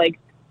have to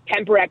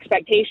temper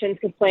expectations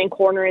because playing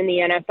corner in the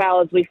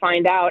NFL, as we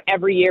find out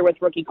every year with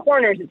rookie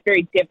corners, it's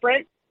very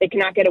different. They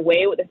cannot get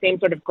away with the same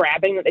sort of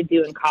grabbing that they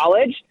do in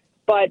college.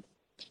 But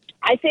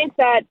I think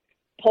that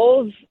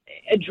Poles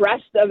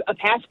addressed a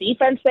pass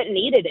defense that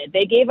needed it.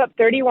 They gave up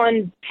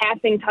 31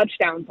 passing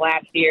touchdowns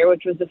last year,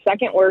 which was the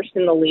second worst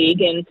in the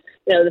league, and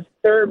the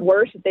third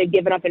worst that they've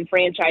given up in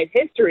franchise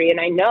history. And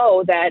I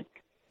know that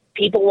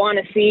people want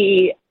to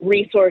see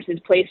resources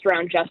placed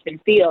around Justin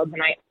Fields,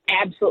 and I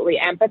absolutely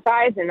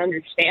empathize and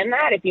understand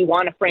that. If you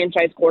want a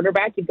franchise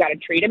quarterback, you've got to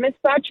treat him as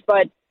such.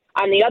 But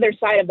on the other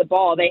side of the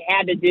ball, they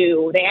had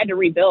to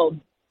rebuild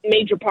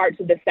major parts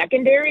of the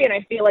secondary, and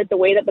I feel like the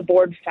way that the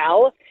board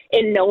fell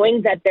in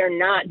knowing that they're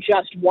not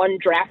just one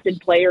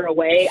drafted player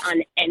away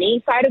on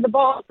any side of the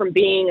ball from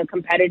being a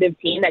competitive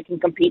team that can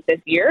compete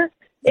this year,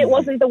 it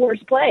wasn't the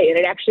worst play, and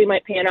it actually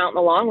might pan out in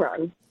the long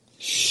run.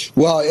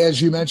 Well,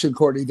 as you mentioned,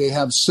 Courtney, they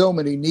have so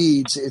many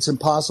needs. It's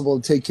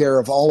impossible to take care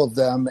of all of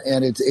them,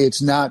 and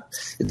it's not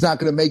going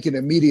to make an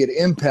immediate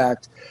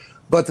impact.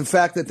 But the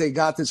fact that they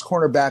got this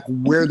cornerback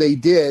where they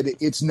did,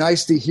 it's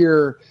nice to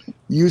hear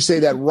you say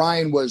that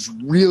Ryan was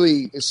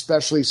really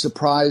especially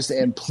surprised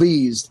and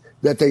pleased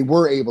that they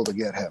were able to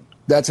get him.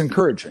 That's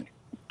encouraging.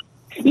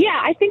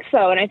 Yeah, I think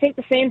so. And I think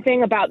the same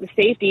thing about the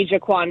safety,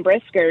 Jaquan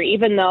Brisker,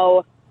 even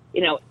though,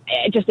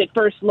 just at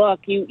first look,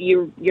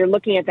 you're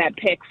looking at that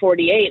pick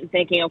 48 and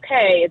thinking,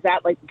 okay, is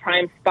that the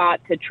prime spot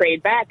to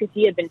trade back? Because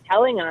he had been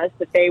telling us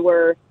that they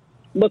were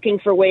looking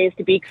for ways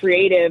to be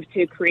creative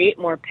to create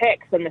more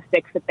picks than the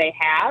 6 that they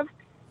have.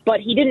 But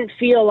he didn't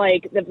feel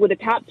like, with the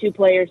top 2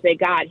 players they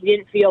got, he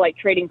didn't feel like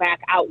trading back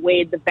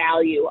outweighed the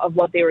value of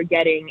what they were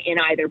getting in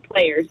either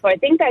player. So I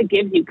think that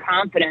gives you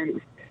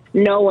confidence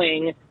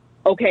knowing,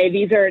 okay,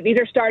 these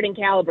are starting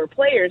caliber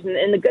players.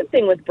 And the good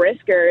thing with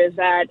Brisker is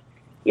that,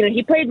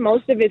 he played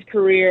most of his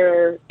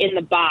career in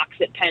the box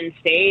at Penn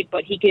State,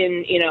 but he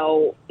can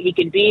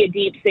be a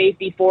deep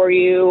safety for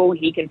you.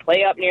 He can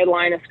play up near the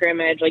line of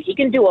scrimmage. He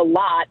can do a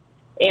lot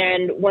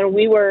And when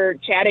we were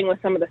chatting with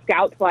some of the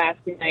scouts last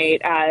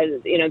night,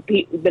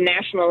 the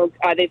national,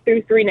 they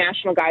threw 3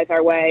 national guys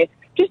our way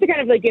just to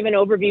kind of like give an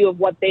overview of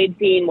what they'd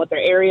seen, what their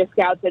area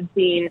scouts had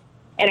seen.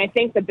 And I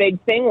think the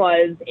big thing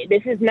was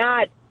this is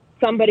not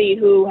somebody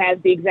who has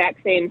the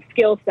exact same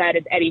skill set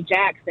as Eddie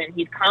Jackson.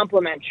 He's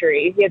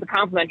complementary. He has a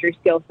complementary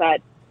skill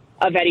set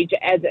of Eddie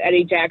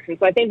Jackson.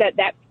 So I think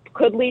that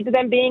could lead to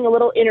them being a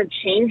little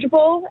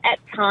interchangeable at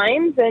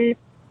times. And,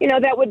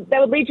 that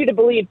would lead you to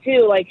believe,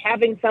 too, like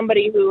having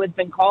somebody who has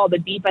been called a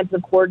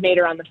defensive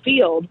coordinator on the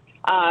field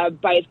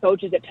by his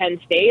coaches at Penn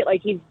State.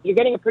 Like you're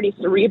getting a pretty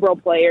cerebral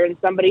player and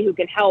somebody who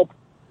can help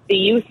the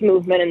youth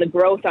movement and the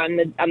growth on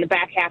the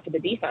back half of the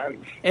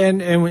defense.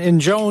 And in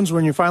Jones,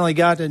 when you finally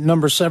got to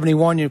number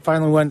 71, you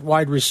finally went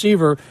wide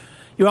receiver.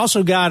 You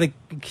also got a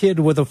kid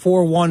with a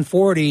 4.1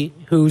 40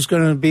 who's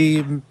going to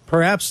be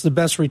perhaps the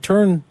best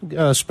return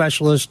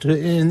specialist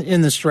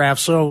in this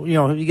draft. So,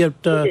 you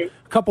get a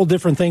couple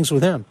different things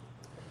with him.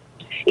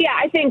 Yeah,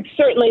 I think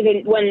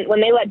certainly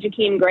when they let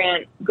Jakeem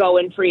Grant go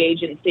in free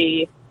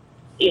agency,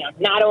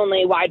 not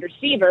only wide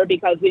receiver,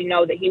 because we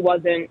know that he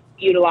wasn't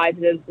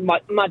utilized as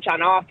much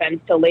on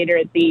offense till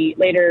later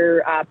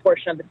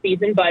portion of the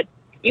season, but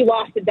you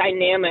lost a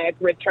dynamic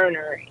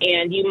returner,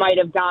 and you might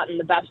have gotten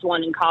the best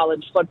one in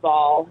college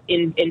football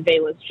in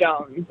Velus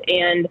Jones.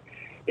 And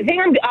the thing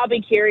I'll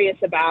be curious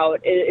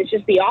about is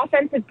just the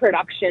offensive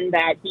production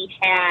that he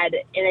had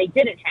and they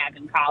didn't have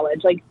in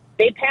college. Like,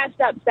 they passed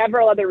up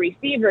several other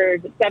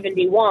receivers at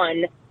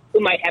 71 who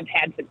might have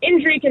had some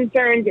injury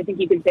concerns. I think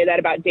you can say that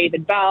about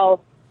David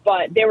Bell.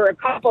 But there were a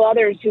couple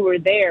others who were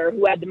there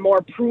who had the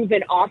more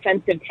proven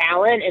offensive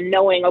talent and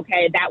knowing,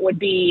 okay, that would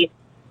be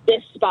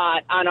this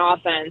spot on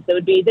offense. It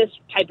would be this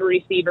type of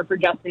receiver for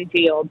Justin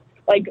Fields.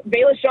 Like,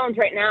 Velus Jones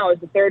right now is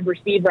the 3rd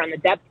receiver on the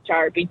depth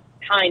chart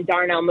behind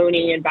Darnell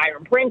Mooney and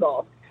Byron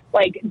Pringle.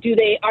 Like,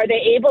 are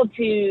they able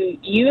to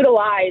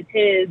utilize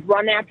his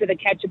run after the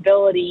catch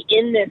ability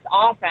in this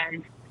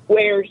offense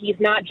where he's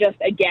not just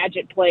a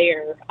gadget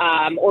player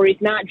or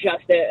he's not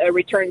just a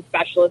return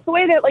specialist, the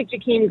way that, like,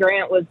 Jakeem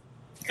Grant was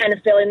kind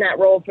of filling that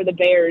role for the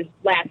Bears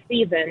last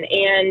season.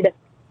 And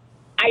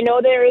I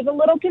know there is a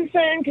little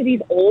concern because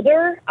he's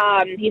older.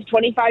 He's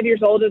 25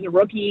 years old as a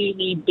rookie.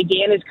 He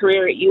began his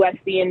career at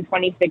USC in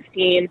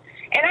 2016.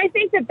 And I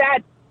think that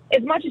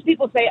as much as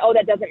people say, oh,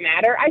 that doesn't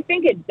matter, I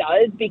think it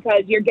does,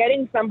 because you're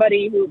getting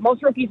somebody who,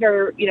 most rookies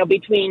are,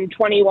 between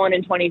 21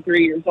 and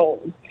 23 years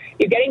old.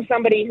 You're getting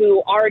somebody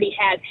who already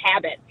has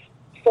habits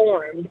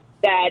formed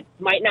that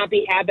might not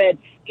be habits,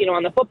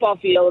 on the football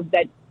field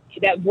that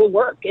will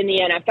work in the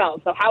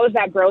NFL. So how does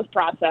that growth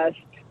process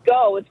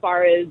go as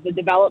far as the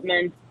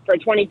development for a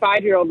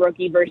 25-year-old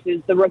rookie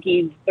versus the rest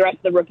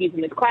of the rookies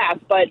in this class?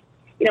 But,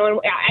 and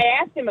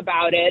I asked him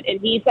about it, and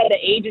he said that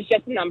age is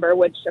just a number,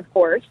 which, of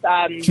course,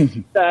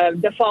 the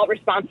default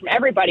response from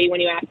everybody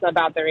when you ask them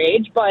about their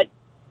age. But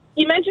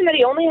he mentioned that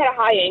he only had a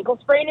high ankle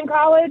sprain in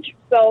college,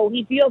 so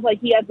he feels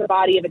like he has the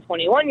body of a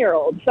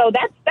 21-year-old. So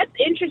that's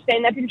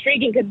interesting. That's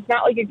intriguing, because it's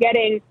not like you're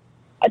getting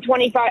a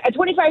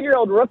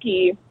 25-year-old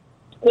rookie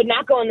would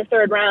not go in the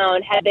 3rd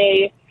round had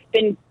they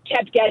been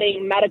kept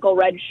getting medical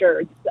red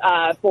shirts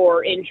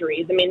for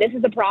injuries. I mean, this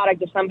is a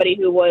product of somebody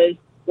who was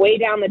way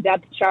down the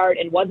depth chart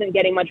and wasn't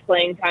getting much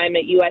playing time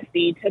at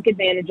USC, took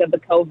advantage of the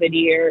COVID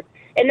year,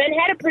 and then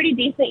had a pretty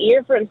decent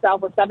year for himself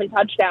with 7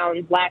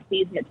 touchdowns last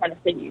season at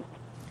Tennessee.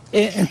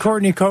 And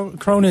Courtney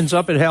Cronin's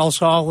up at Hales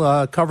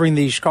Hall covering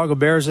the Chicago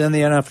Bears and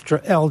the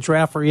NFL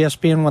draft for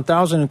ESPN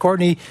 1000. And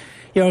Courtney,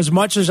 as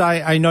much as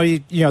I know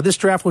this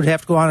draft would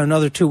have to go on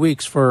another 2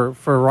 weeks for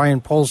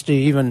Ryan Poles to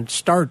even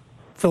start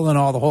filling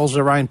all the holes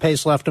that Ryan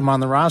Pace left him on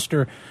the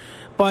roster.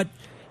 But,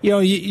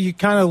 you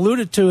kind of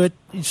alluded to it.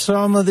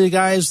 Some of the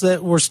guys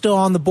that were still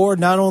on the board,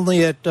 not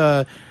only at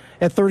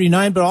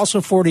 39, but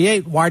also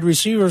 48, wide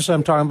receivers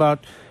I'm talking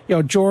about,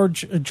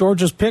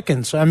 Georgia's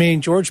Pickens. I mean,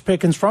 George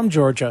Pickens from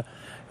Georgia.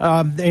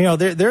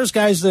 There's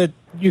guys that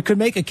you could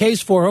make a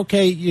case for.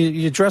 Okay,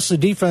 you address the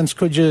defense.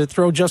 Could you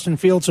throw Justin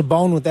Fields a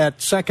bone with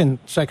that second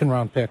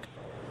round pick?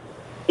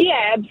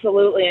 Yeah,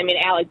 absolutely. I mean,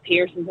 Alec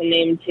Pierce is a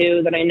name,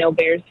 too, that I know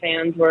Bears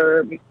fans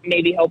were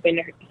maybe hoping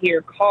to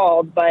hear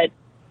called. But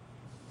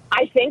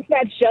I think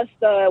that's just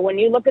when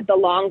you look at the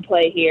long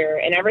play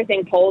here and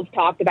everything Poles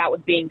talked about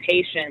with being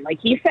patient. Like,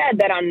 he said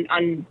that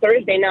on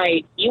Thursday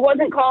night, he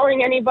wasn't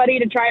calling anybody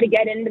to try to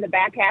get into the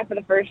back half of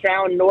the 1st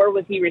round, nor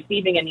was he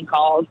receiving any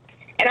calls.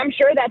 And I'm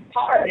sure that's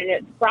hard, and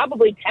it's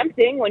probably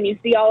tempting when you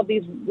see all of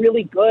these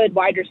really good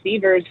wide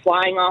receivers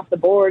flying off the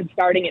board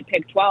starting at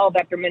pick 12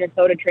 after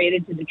Minnesota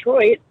traded to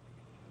Detroit.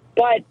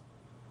 But,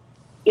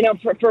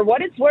 for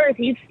what it's worth,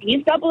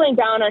 he's doubling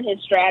down on his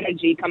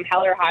strategy come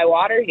hell or high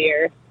water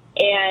here.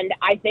 And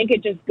I think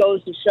it just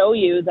goes to show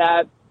you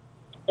that,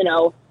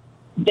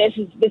 this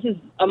is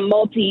a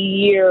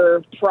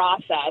multi-year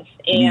process,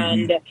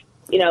 and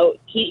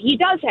he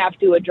does have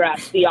to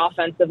address the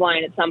offensive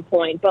line at some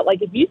point. But,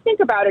 like, if you think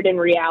about it in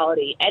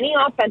reality, any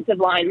offensive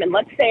lineman,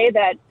 let's say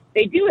that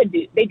they do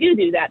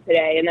that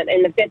today, and that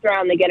in the 5th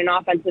round they get an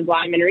offensive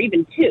lineman or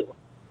even 2.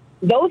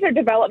 Those are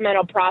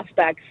developmental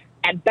prospects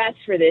at best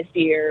for this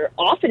year,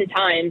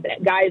 oftentimes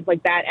guys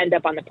like that end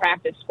up on the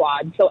practice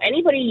squad. So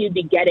anybody you'd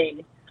be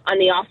getting on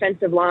the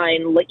offensive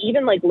line,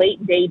 even like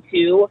late day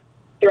 2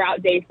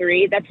 throughout day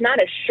 3, that's not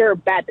a sure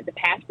bet that the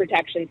pass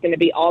protection is going to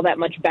be all that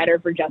much better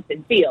for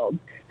Justin Fields.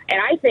 And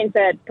I think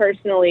that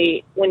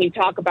personally, when you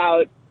talk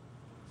about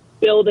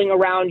building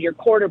around your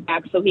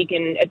quarterback so he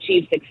can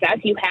achieve success,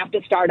 you have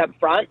to start up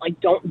front. Like,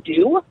 don't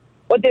do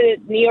what the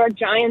New York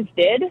Giants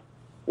did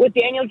with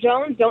Daniel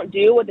Jones. Don't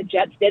do what the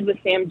Jets did with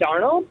Sam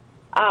Darnold.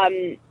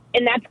 And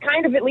that's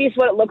kind of at least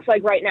what it looks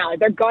like right now.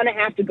 They're going to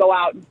have to go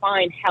out and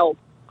find help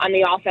on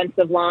the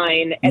offensive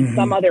line at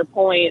some other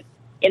point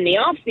in the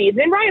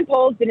offseason. And Ryan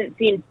Poles didn't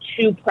seem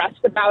too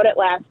pressed about it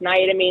last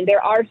night. I mean,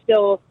 there are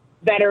still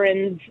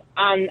veterans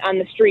on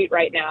the street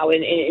right now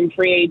in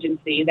free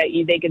agency that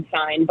they could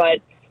sign. But,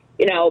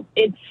 you know,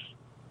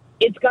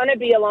 it's going to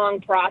be a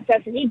long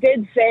process. And he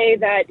did say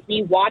that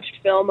he watched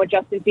film with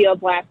Justin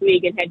Fields last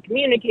week and had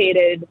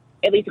communicated,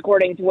 at least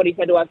according to what he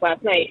said to us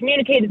last night,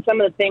 communicated some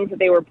of the things that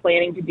they were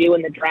planning to do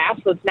in the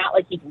draft. So it's not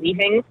like he's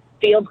leaving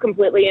Fields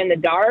completely in the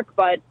dark.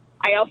 But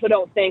I also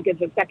don't think as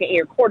a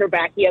second-year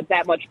quarterback he has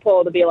that much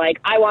pull to be like,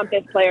 I want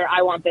this player,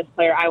 I want this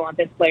player, I want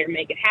this player,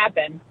 make it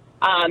happen.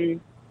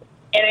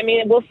 And, I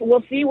mean,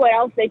 we'll see what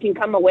else they can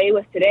come away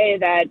with today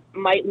that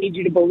might lead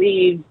you to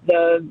believe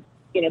the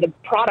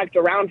product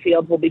around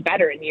Fields will be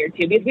better in year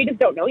 2, because we just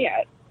don't know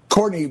yet.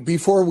 Courtney,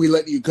 before we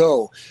let you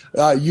go,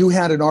 you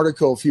had an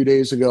article a few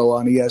days ago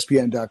on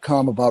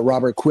ESPN.com about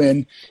Robert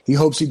Quinn. He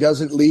hopes he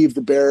doesn't leave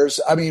the Bears.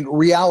 I mean,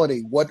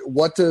 reality,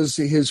 what does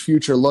his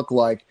future look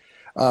like?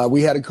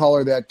 We had a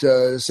caller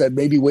that said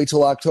maybe wait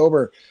till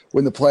October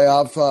when the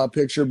playoff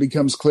picture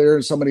becomes clear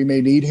and somebody may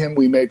need him.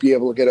 We may be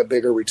able to get a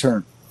bigger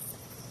return.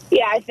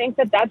 Yeah, I think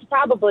that's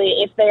probably,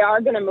 if they are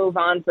going to move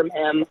on from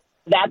him,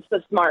 that's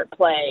the smart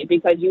play,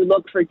 because you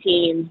look for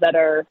teams that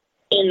are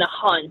in the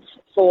hunt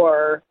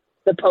for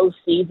the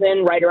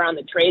postseason right around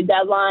the trade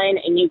deadline,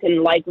 and you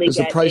can likely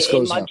get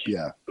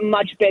a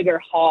much bigger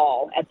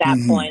haul at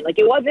that point. Like,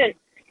 it wasn't,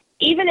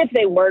 even if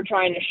they were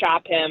trying to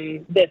shop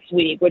him this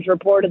week, which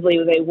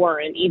reportedly they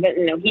weren't,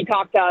 he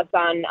talked to us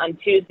on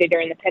Tuesday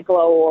during the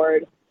Piccolo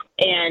Award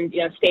and,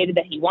 stated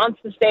that he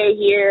wants to stay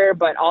here,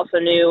 but also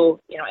knew,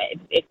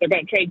 if they're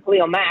going to trade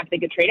Khalil Mack, they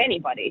could trade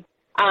anybody.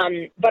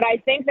 But I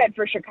think that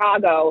for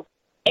Chicago,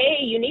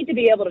 you need to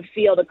be able to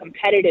field a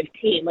competitive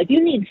team. Like,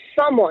 you need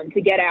someone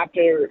to get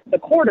after the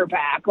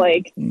quarterback.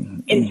 Like,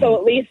 and so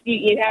at least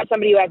you have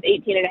somebody who has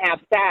 18.5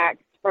 sacks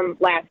from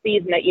last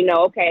season that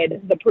okay,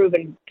 this is a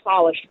proven,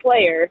 polished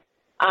player.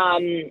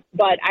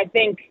 But I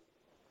think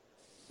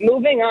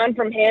moving on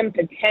from him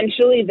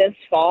potentially this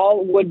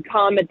fall would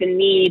come at the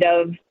need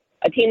of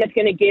a team that's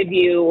going to give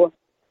you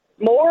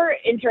more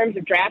in terms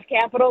of draft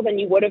capital than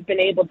you would have been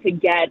able to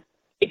get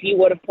if you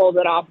would have pulled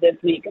it off this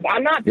week. Because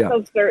I'm not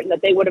so certain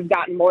that they would have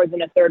gotten more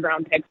than a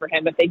third-round pick for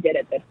him if they did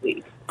it this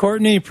week.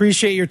 Courtney,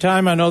 appreciate your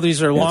time. I know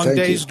these are long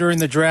days during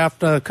the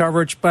draft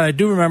coverage, but I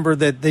do remember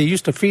that they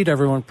used to feed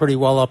everyone pretty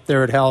well up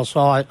there at Hell,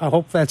 so I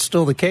hope that's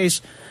still the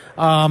case.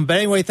 But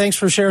anyway, thanks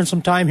for sharing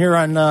some time here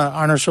on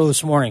our show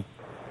this morning.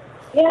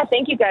 Yeah,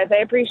 thank you, guys. I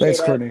appreciate it.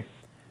 Thanks, Courtney.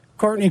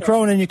 Courtney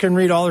Cronin, you can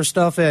read all her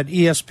stuff at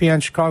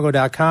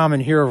ESPNChicago.com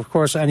and here, of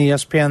course, on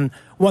ESPN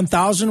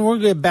 1000. We'll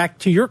get back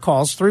to your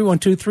calls,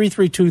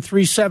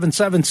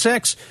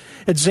 312-332-3776.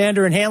 It's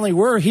Xander and Hanley.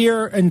 We're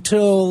here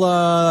until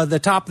the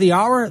top of the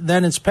hour.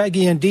 Then it's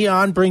Peggy and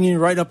Dion bringing you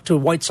right up to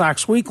White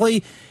Sox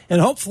Weekly.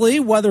 And hopefully,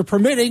 weather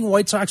permitting,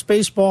 White Sox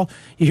baseball.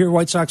 You hear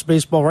White Sox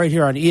baseball right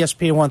here on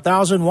ESPN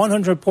 1000,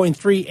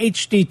 100.3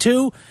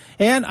 HD2,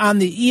 and on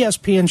the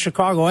ESPN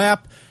Chicago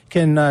app.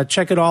 Can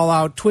check it all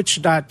out,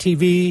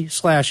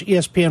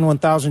 twitch.tv/ESPN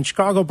 1000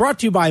 Chicago. Brought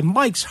to you by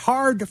Mike's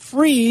Hard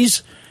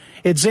Freeze.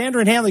 It's Xander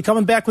and Hanley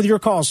coming back with your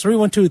calls,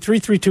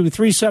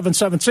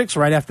 312-332-3776,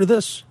 right after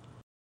this.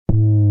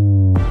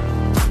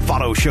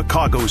 Follow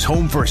Chicago's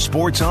Home for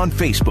Sports on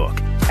Facebook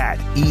at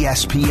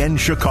ESPN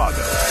Chicago.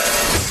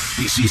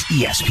 This is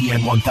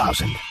ESPN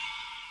 1000.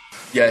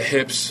 Yeah,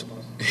 hips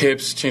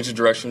change the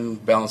direction,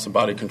 balance, and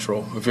body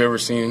control. If you've ever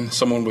seen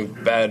someone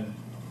with bad,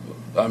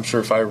 I'm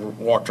sure if I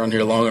walked around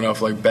here long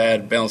enough, like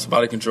bad balance and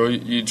body control,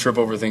 you trip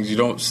over things. You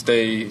don't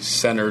stay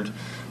centered.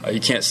 You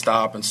can't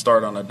stop and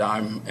start on a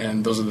dime,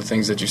 and those are the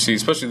things that you see.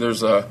 Especially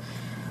there's a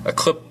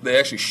clip, they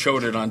actually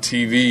showed it on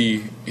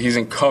TV. He's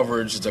in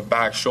coverage, it's a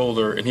back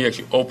shoulder, and he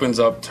actually opens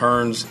up,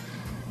 turns,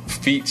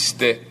 feet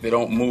stick, they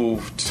don't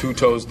move, 2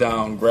 toes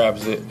down,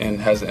 grabs it, and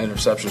has an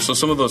interception. So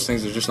some of those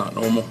things are just not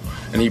normal,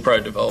 and he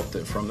probably developed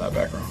it from that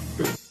background.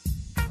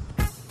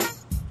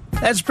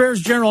 That's Bears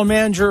general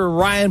manager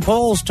Ryan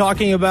Poles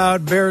talking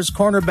about Bears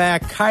cornerback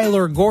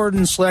Kyler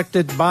Gordon,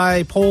 selected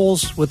by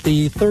Poles with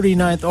the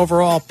 39th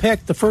overall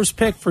pick, the first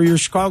pick for your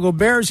Chicago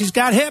Bears. He's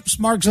got hips,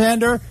 Mark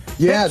Xander.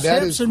 Yeah, hips,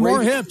 that is and great.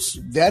 More hips.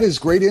 That is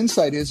great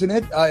insight, isn't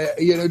it?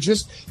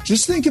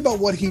 Just think about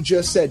what he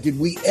just said. Did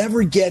we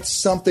ever get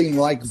something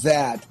like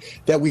that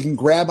we can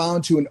grab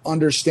onto and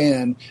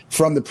understand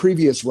from the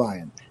previous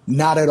Ryan?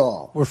 Not at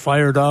all. We're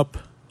fired up.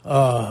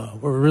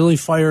 We're really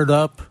fired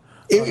up.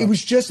 It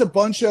was just a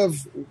bunch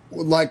of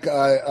like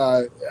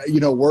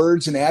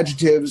words and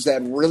adjectives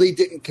that really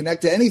didn't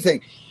connect to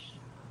anything.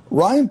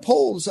 Ryan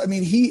Poles, I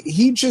mean,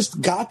 he just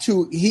got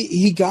to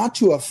he got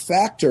to a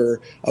factor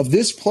of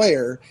this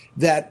player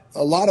that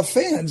a lot of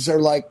fans are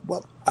like,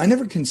 well, I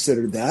never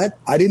considered that.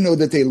 I didn't know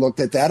that they looked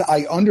at that.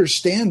 I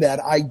understand that.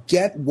 I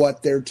get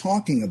what they're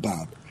talking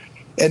about.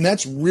 And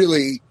that's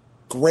really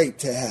great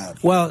to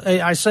have. Well,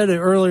 I said it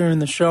earlier in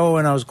the show,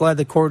 and I was glad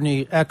that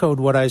Courtney echoed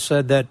what I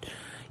said, that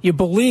you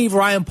believe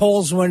Ryan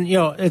Poles when,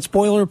 it's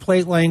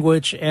boilerplate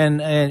language and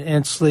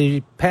it's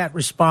the pat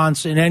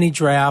response in any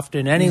draft,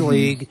 in any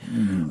league.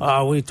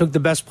 Mm-hmm. We took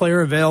the best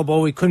player available.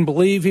 We couldn't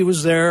believe he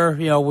was there.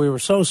 We were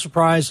so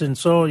surprised, and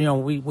so,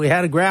 we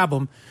had to grab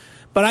him.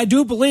 But I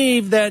do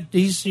believe that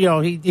he's,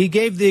 he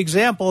gave the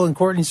example, and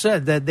Courtney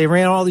said that they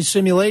ran all these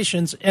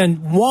simulations,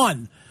 and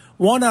one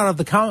out of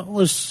the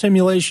countless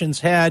simulations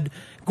had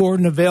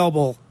Gordon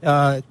available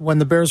when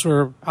the Bears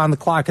were on the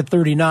clock at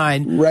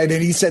 39. Right,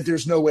 and he said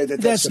there's no way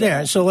that's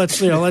there. So let's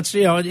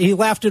he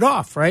laughed it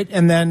off, right?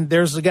 And then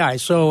there's the guy.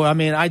 So, I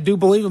mean, I do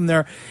believe him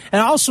there.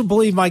 And I also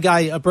believe my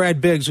guy,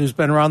 Brad Biggs, who's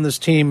been around this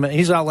team.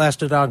 He's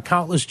outlasted on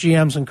countless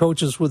GMs and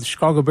coaches with the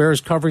Chicago Bears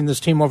covering this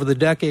team over the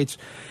decades.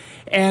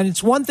 And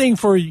it's one thing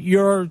for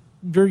your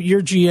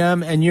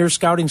GM and your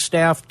scouting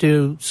staff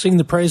to sing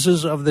the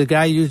praises of the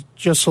guy you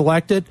just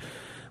selected.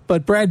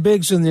 But Brad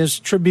Biggs in this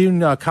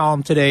Tribune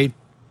column today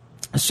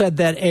said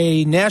that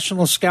a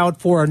national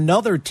scout for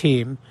another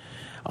team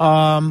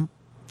thought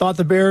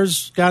the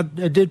Bears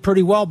did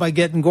pretty well by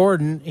getting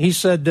Gordon. He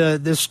said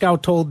this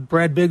scout told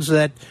Brad Biggs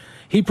that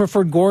he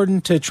preferred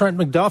Gordon to Trent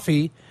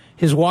McDuffie,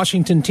 his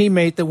Washington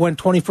teammate that went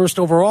 21st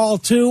overall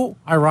to,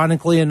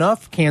 ironically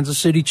enough, Kansas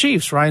City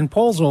Chiefs, Ryan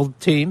Poles' old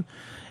team.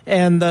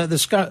 And the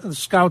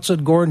scout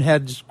said Gordon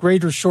had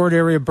greater short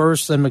area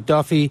bursts than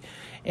McDuffie,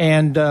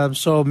 and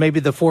so maybe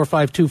the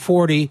 4.5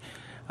 240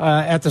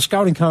 at the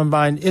scouting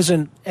combine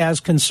isn't as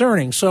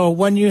concerning. So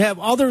when you have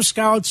other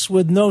scouts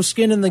with no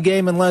skin in the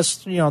game,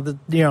 unless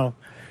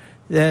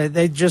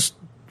they just,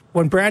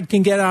 when Brad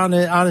can get on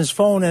his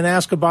phone and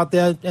ask about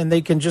that, and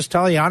they can just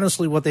tell you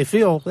honestly what they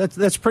feel,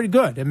 that's pretty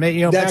good.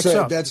 It backs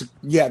up.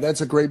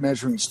 That's a great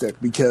measuring stick,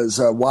 because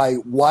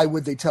why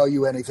would they tell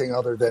you anything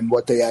other than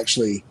what they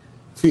actually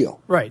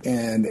feel? Right.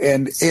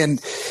 And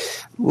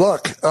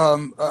look,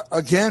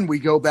 again, we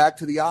go back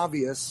to the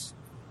obvious.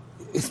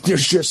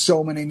 There's just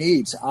so many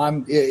needs.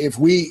 If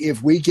we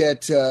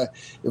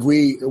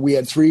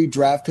had 3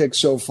 draft picks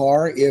so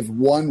far, if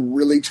one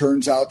really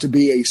turns out to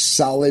be a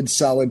solid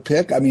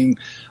pick, I mean,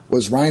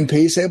 was Ryan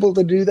Pace able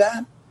to do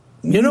that?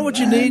 You know what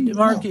you need,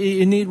 Mark? No.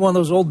 You need one of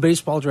those old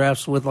baseball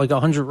drafts with like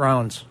 100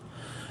 rounds.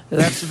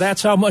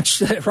 That's how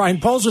much Ryan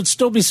Poles would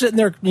still be sitting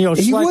there,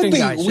 selecting he would be.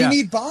 Guys. We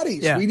need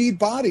bodies. Yeah. We need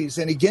bodies,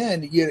 and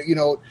again,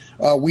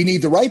 we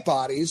need the right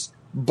bodies,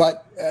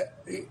 but.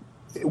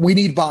 We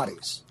need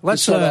bodies.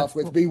 Let's start off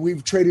with.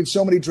 We've traded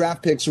so many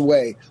draft picks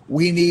away.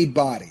 We need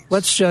bodies.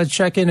 Let's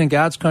check in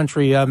God's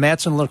country.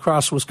 Matt's in La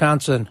Crosse,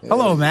 Wisconsin.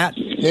 Hello, Matt.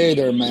 Hey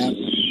there, Matt.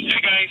 Hey,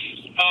 guys.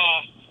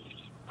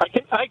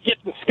 I get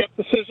the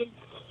skepticism.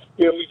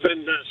 We've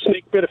been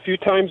snake bit a few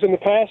times in the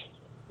past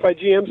by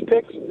GM's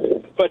picks,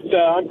 but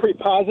I'm pretty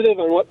positive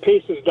on what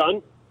Pace has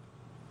done.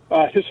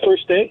 His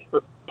first day,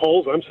 or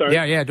Poles, I'm sorry.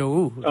 Yeah.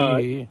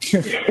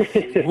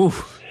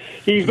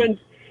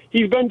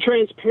 He's been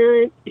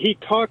transparent. He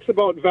talks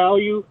about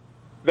value.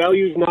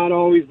 Value is not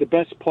always the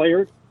best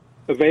player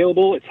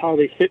available. It's how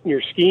they fit in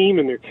your scheme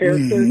and their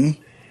character. Mm-hmm.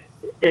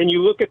 And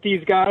you look at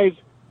these guys,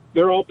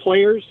 they're all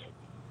players.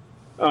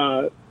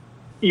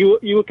 You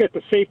look at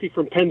the safety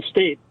from Penn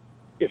State.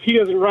 If he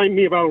doesn't rhyme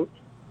me about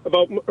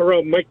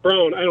around Mike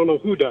Brown, I don't know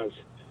who does.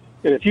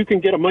 And if you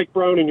can get a Mike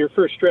Brown in your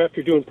first draft,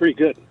 you're doing pretty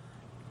good.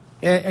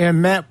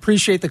 And Matt,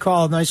 appreciate the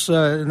call. Nice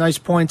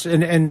points.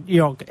 And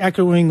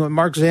echoing what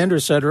Mark Zander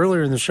said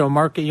earlier in the show,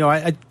 Mark,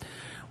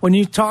 when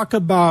you talk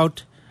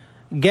about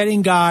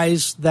getting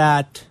guys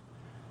that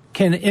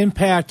can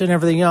impact and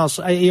everything else,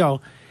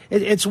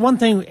 it's one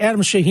thing.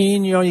 Adam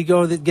Shaheen, you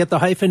go to get the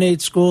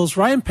hyphenate schools.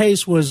 Ryan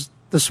Pace was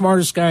the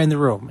smartest guy in the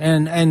room,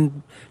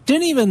 and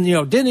didn't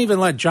even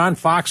let John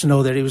Fox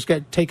know that he was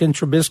taking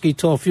Trubisky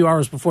till a few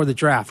hours before the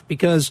draft,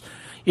 because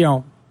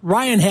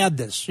Ryan had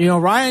this.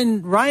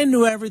 Ryan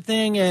knew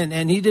everything,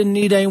 and he didn't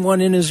need anyone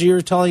in his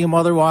ear telling him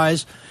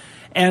otherwise.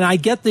 And I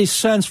get the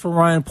sense from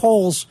Ryan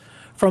Poles,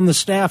 from the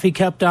staff he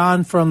kept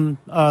on, from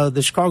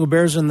the Chicago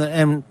Bears and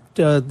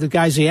the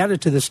guys he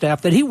added to the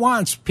staff, that he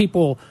wants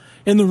people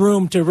in the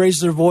room to raise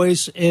their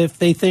voice if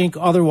they think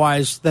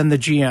otherwise than the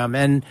GM.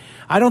 And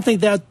I don't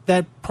think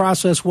that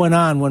process went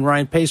on when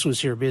Ryan Pace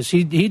was here, because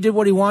he did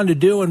what he wanted to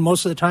do, and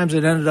most of the times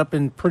it ended up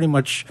in pretty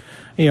much,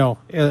 on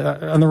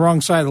the wrong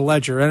side of the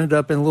ledger. It ended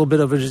up in a little bit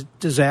of a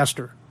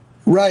disaster.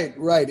 Right.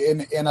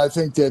 And I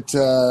think that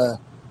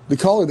the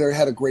caller there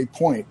had a great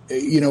point.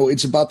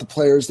 It's about the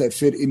players that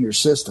fit in your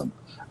system.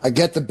 I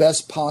get the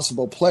best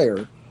possible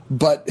player,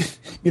 but,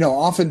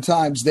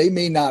 oftentimes they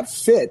may not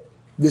fit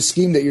the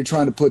scheme that you're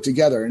trying to put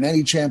together. And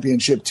any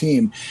championship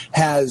team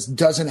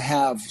doesn't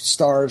have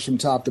stars from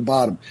top to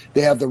bottom.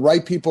 They have the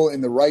right people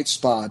in the right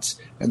spots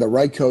and the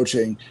right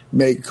coaching,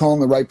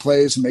 calling the right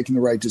plays and making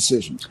the right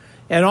decisions.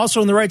 And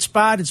also in the right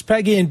spot, it's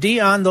Peggy and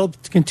Dion. They'll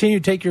continue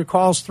to take your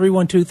calls,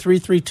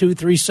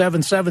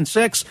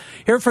 312-332-3776.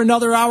 Here for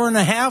another hour and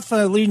a half,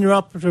 leading you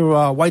up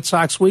to White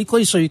Sox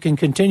Weekly, so you can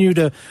continue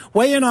to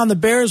weigh in on the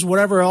Bears,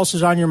 whatever else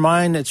is on your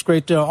mind. It's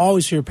great to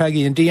always hear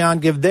Peggy and Dion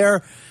give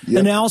their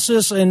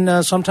analysis,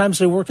 and sometimes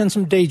they work in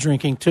some day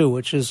drinking, too,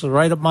 which is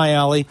right up my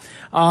alley.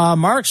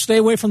 Mark, stay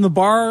away from the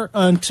bar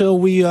until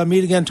we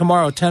meet again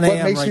tomorrow, 10 a.m.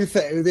 What makes you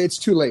think? It's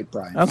too late,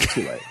 Brian. Okay. It's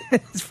too late.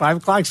 It's 5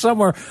 o'clock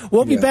somewhere.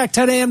 We'll be back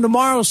 10 a.m.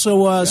 tomorrow,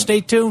 so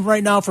stay tuned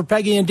right now for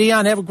Peggy and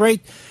Dion. Have a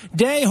great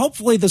day.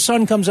 Hopefully the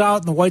sun comes out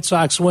and the White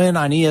Sox win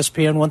on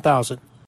ESPN 1000.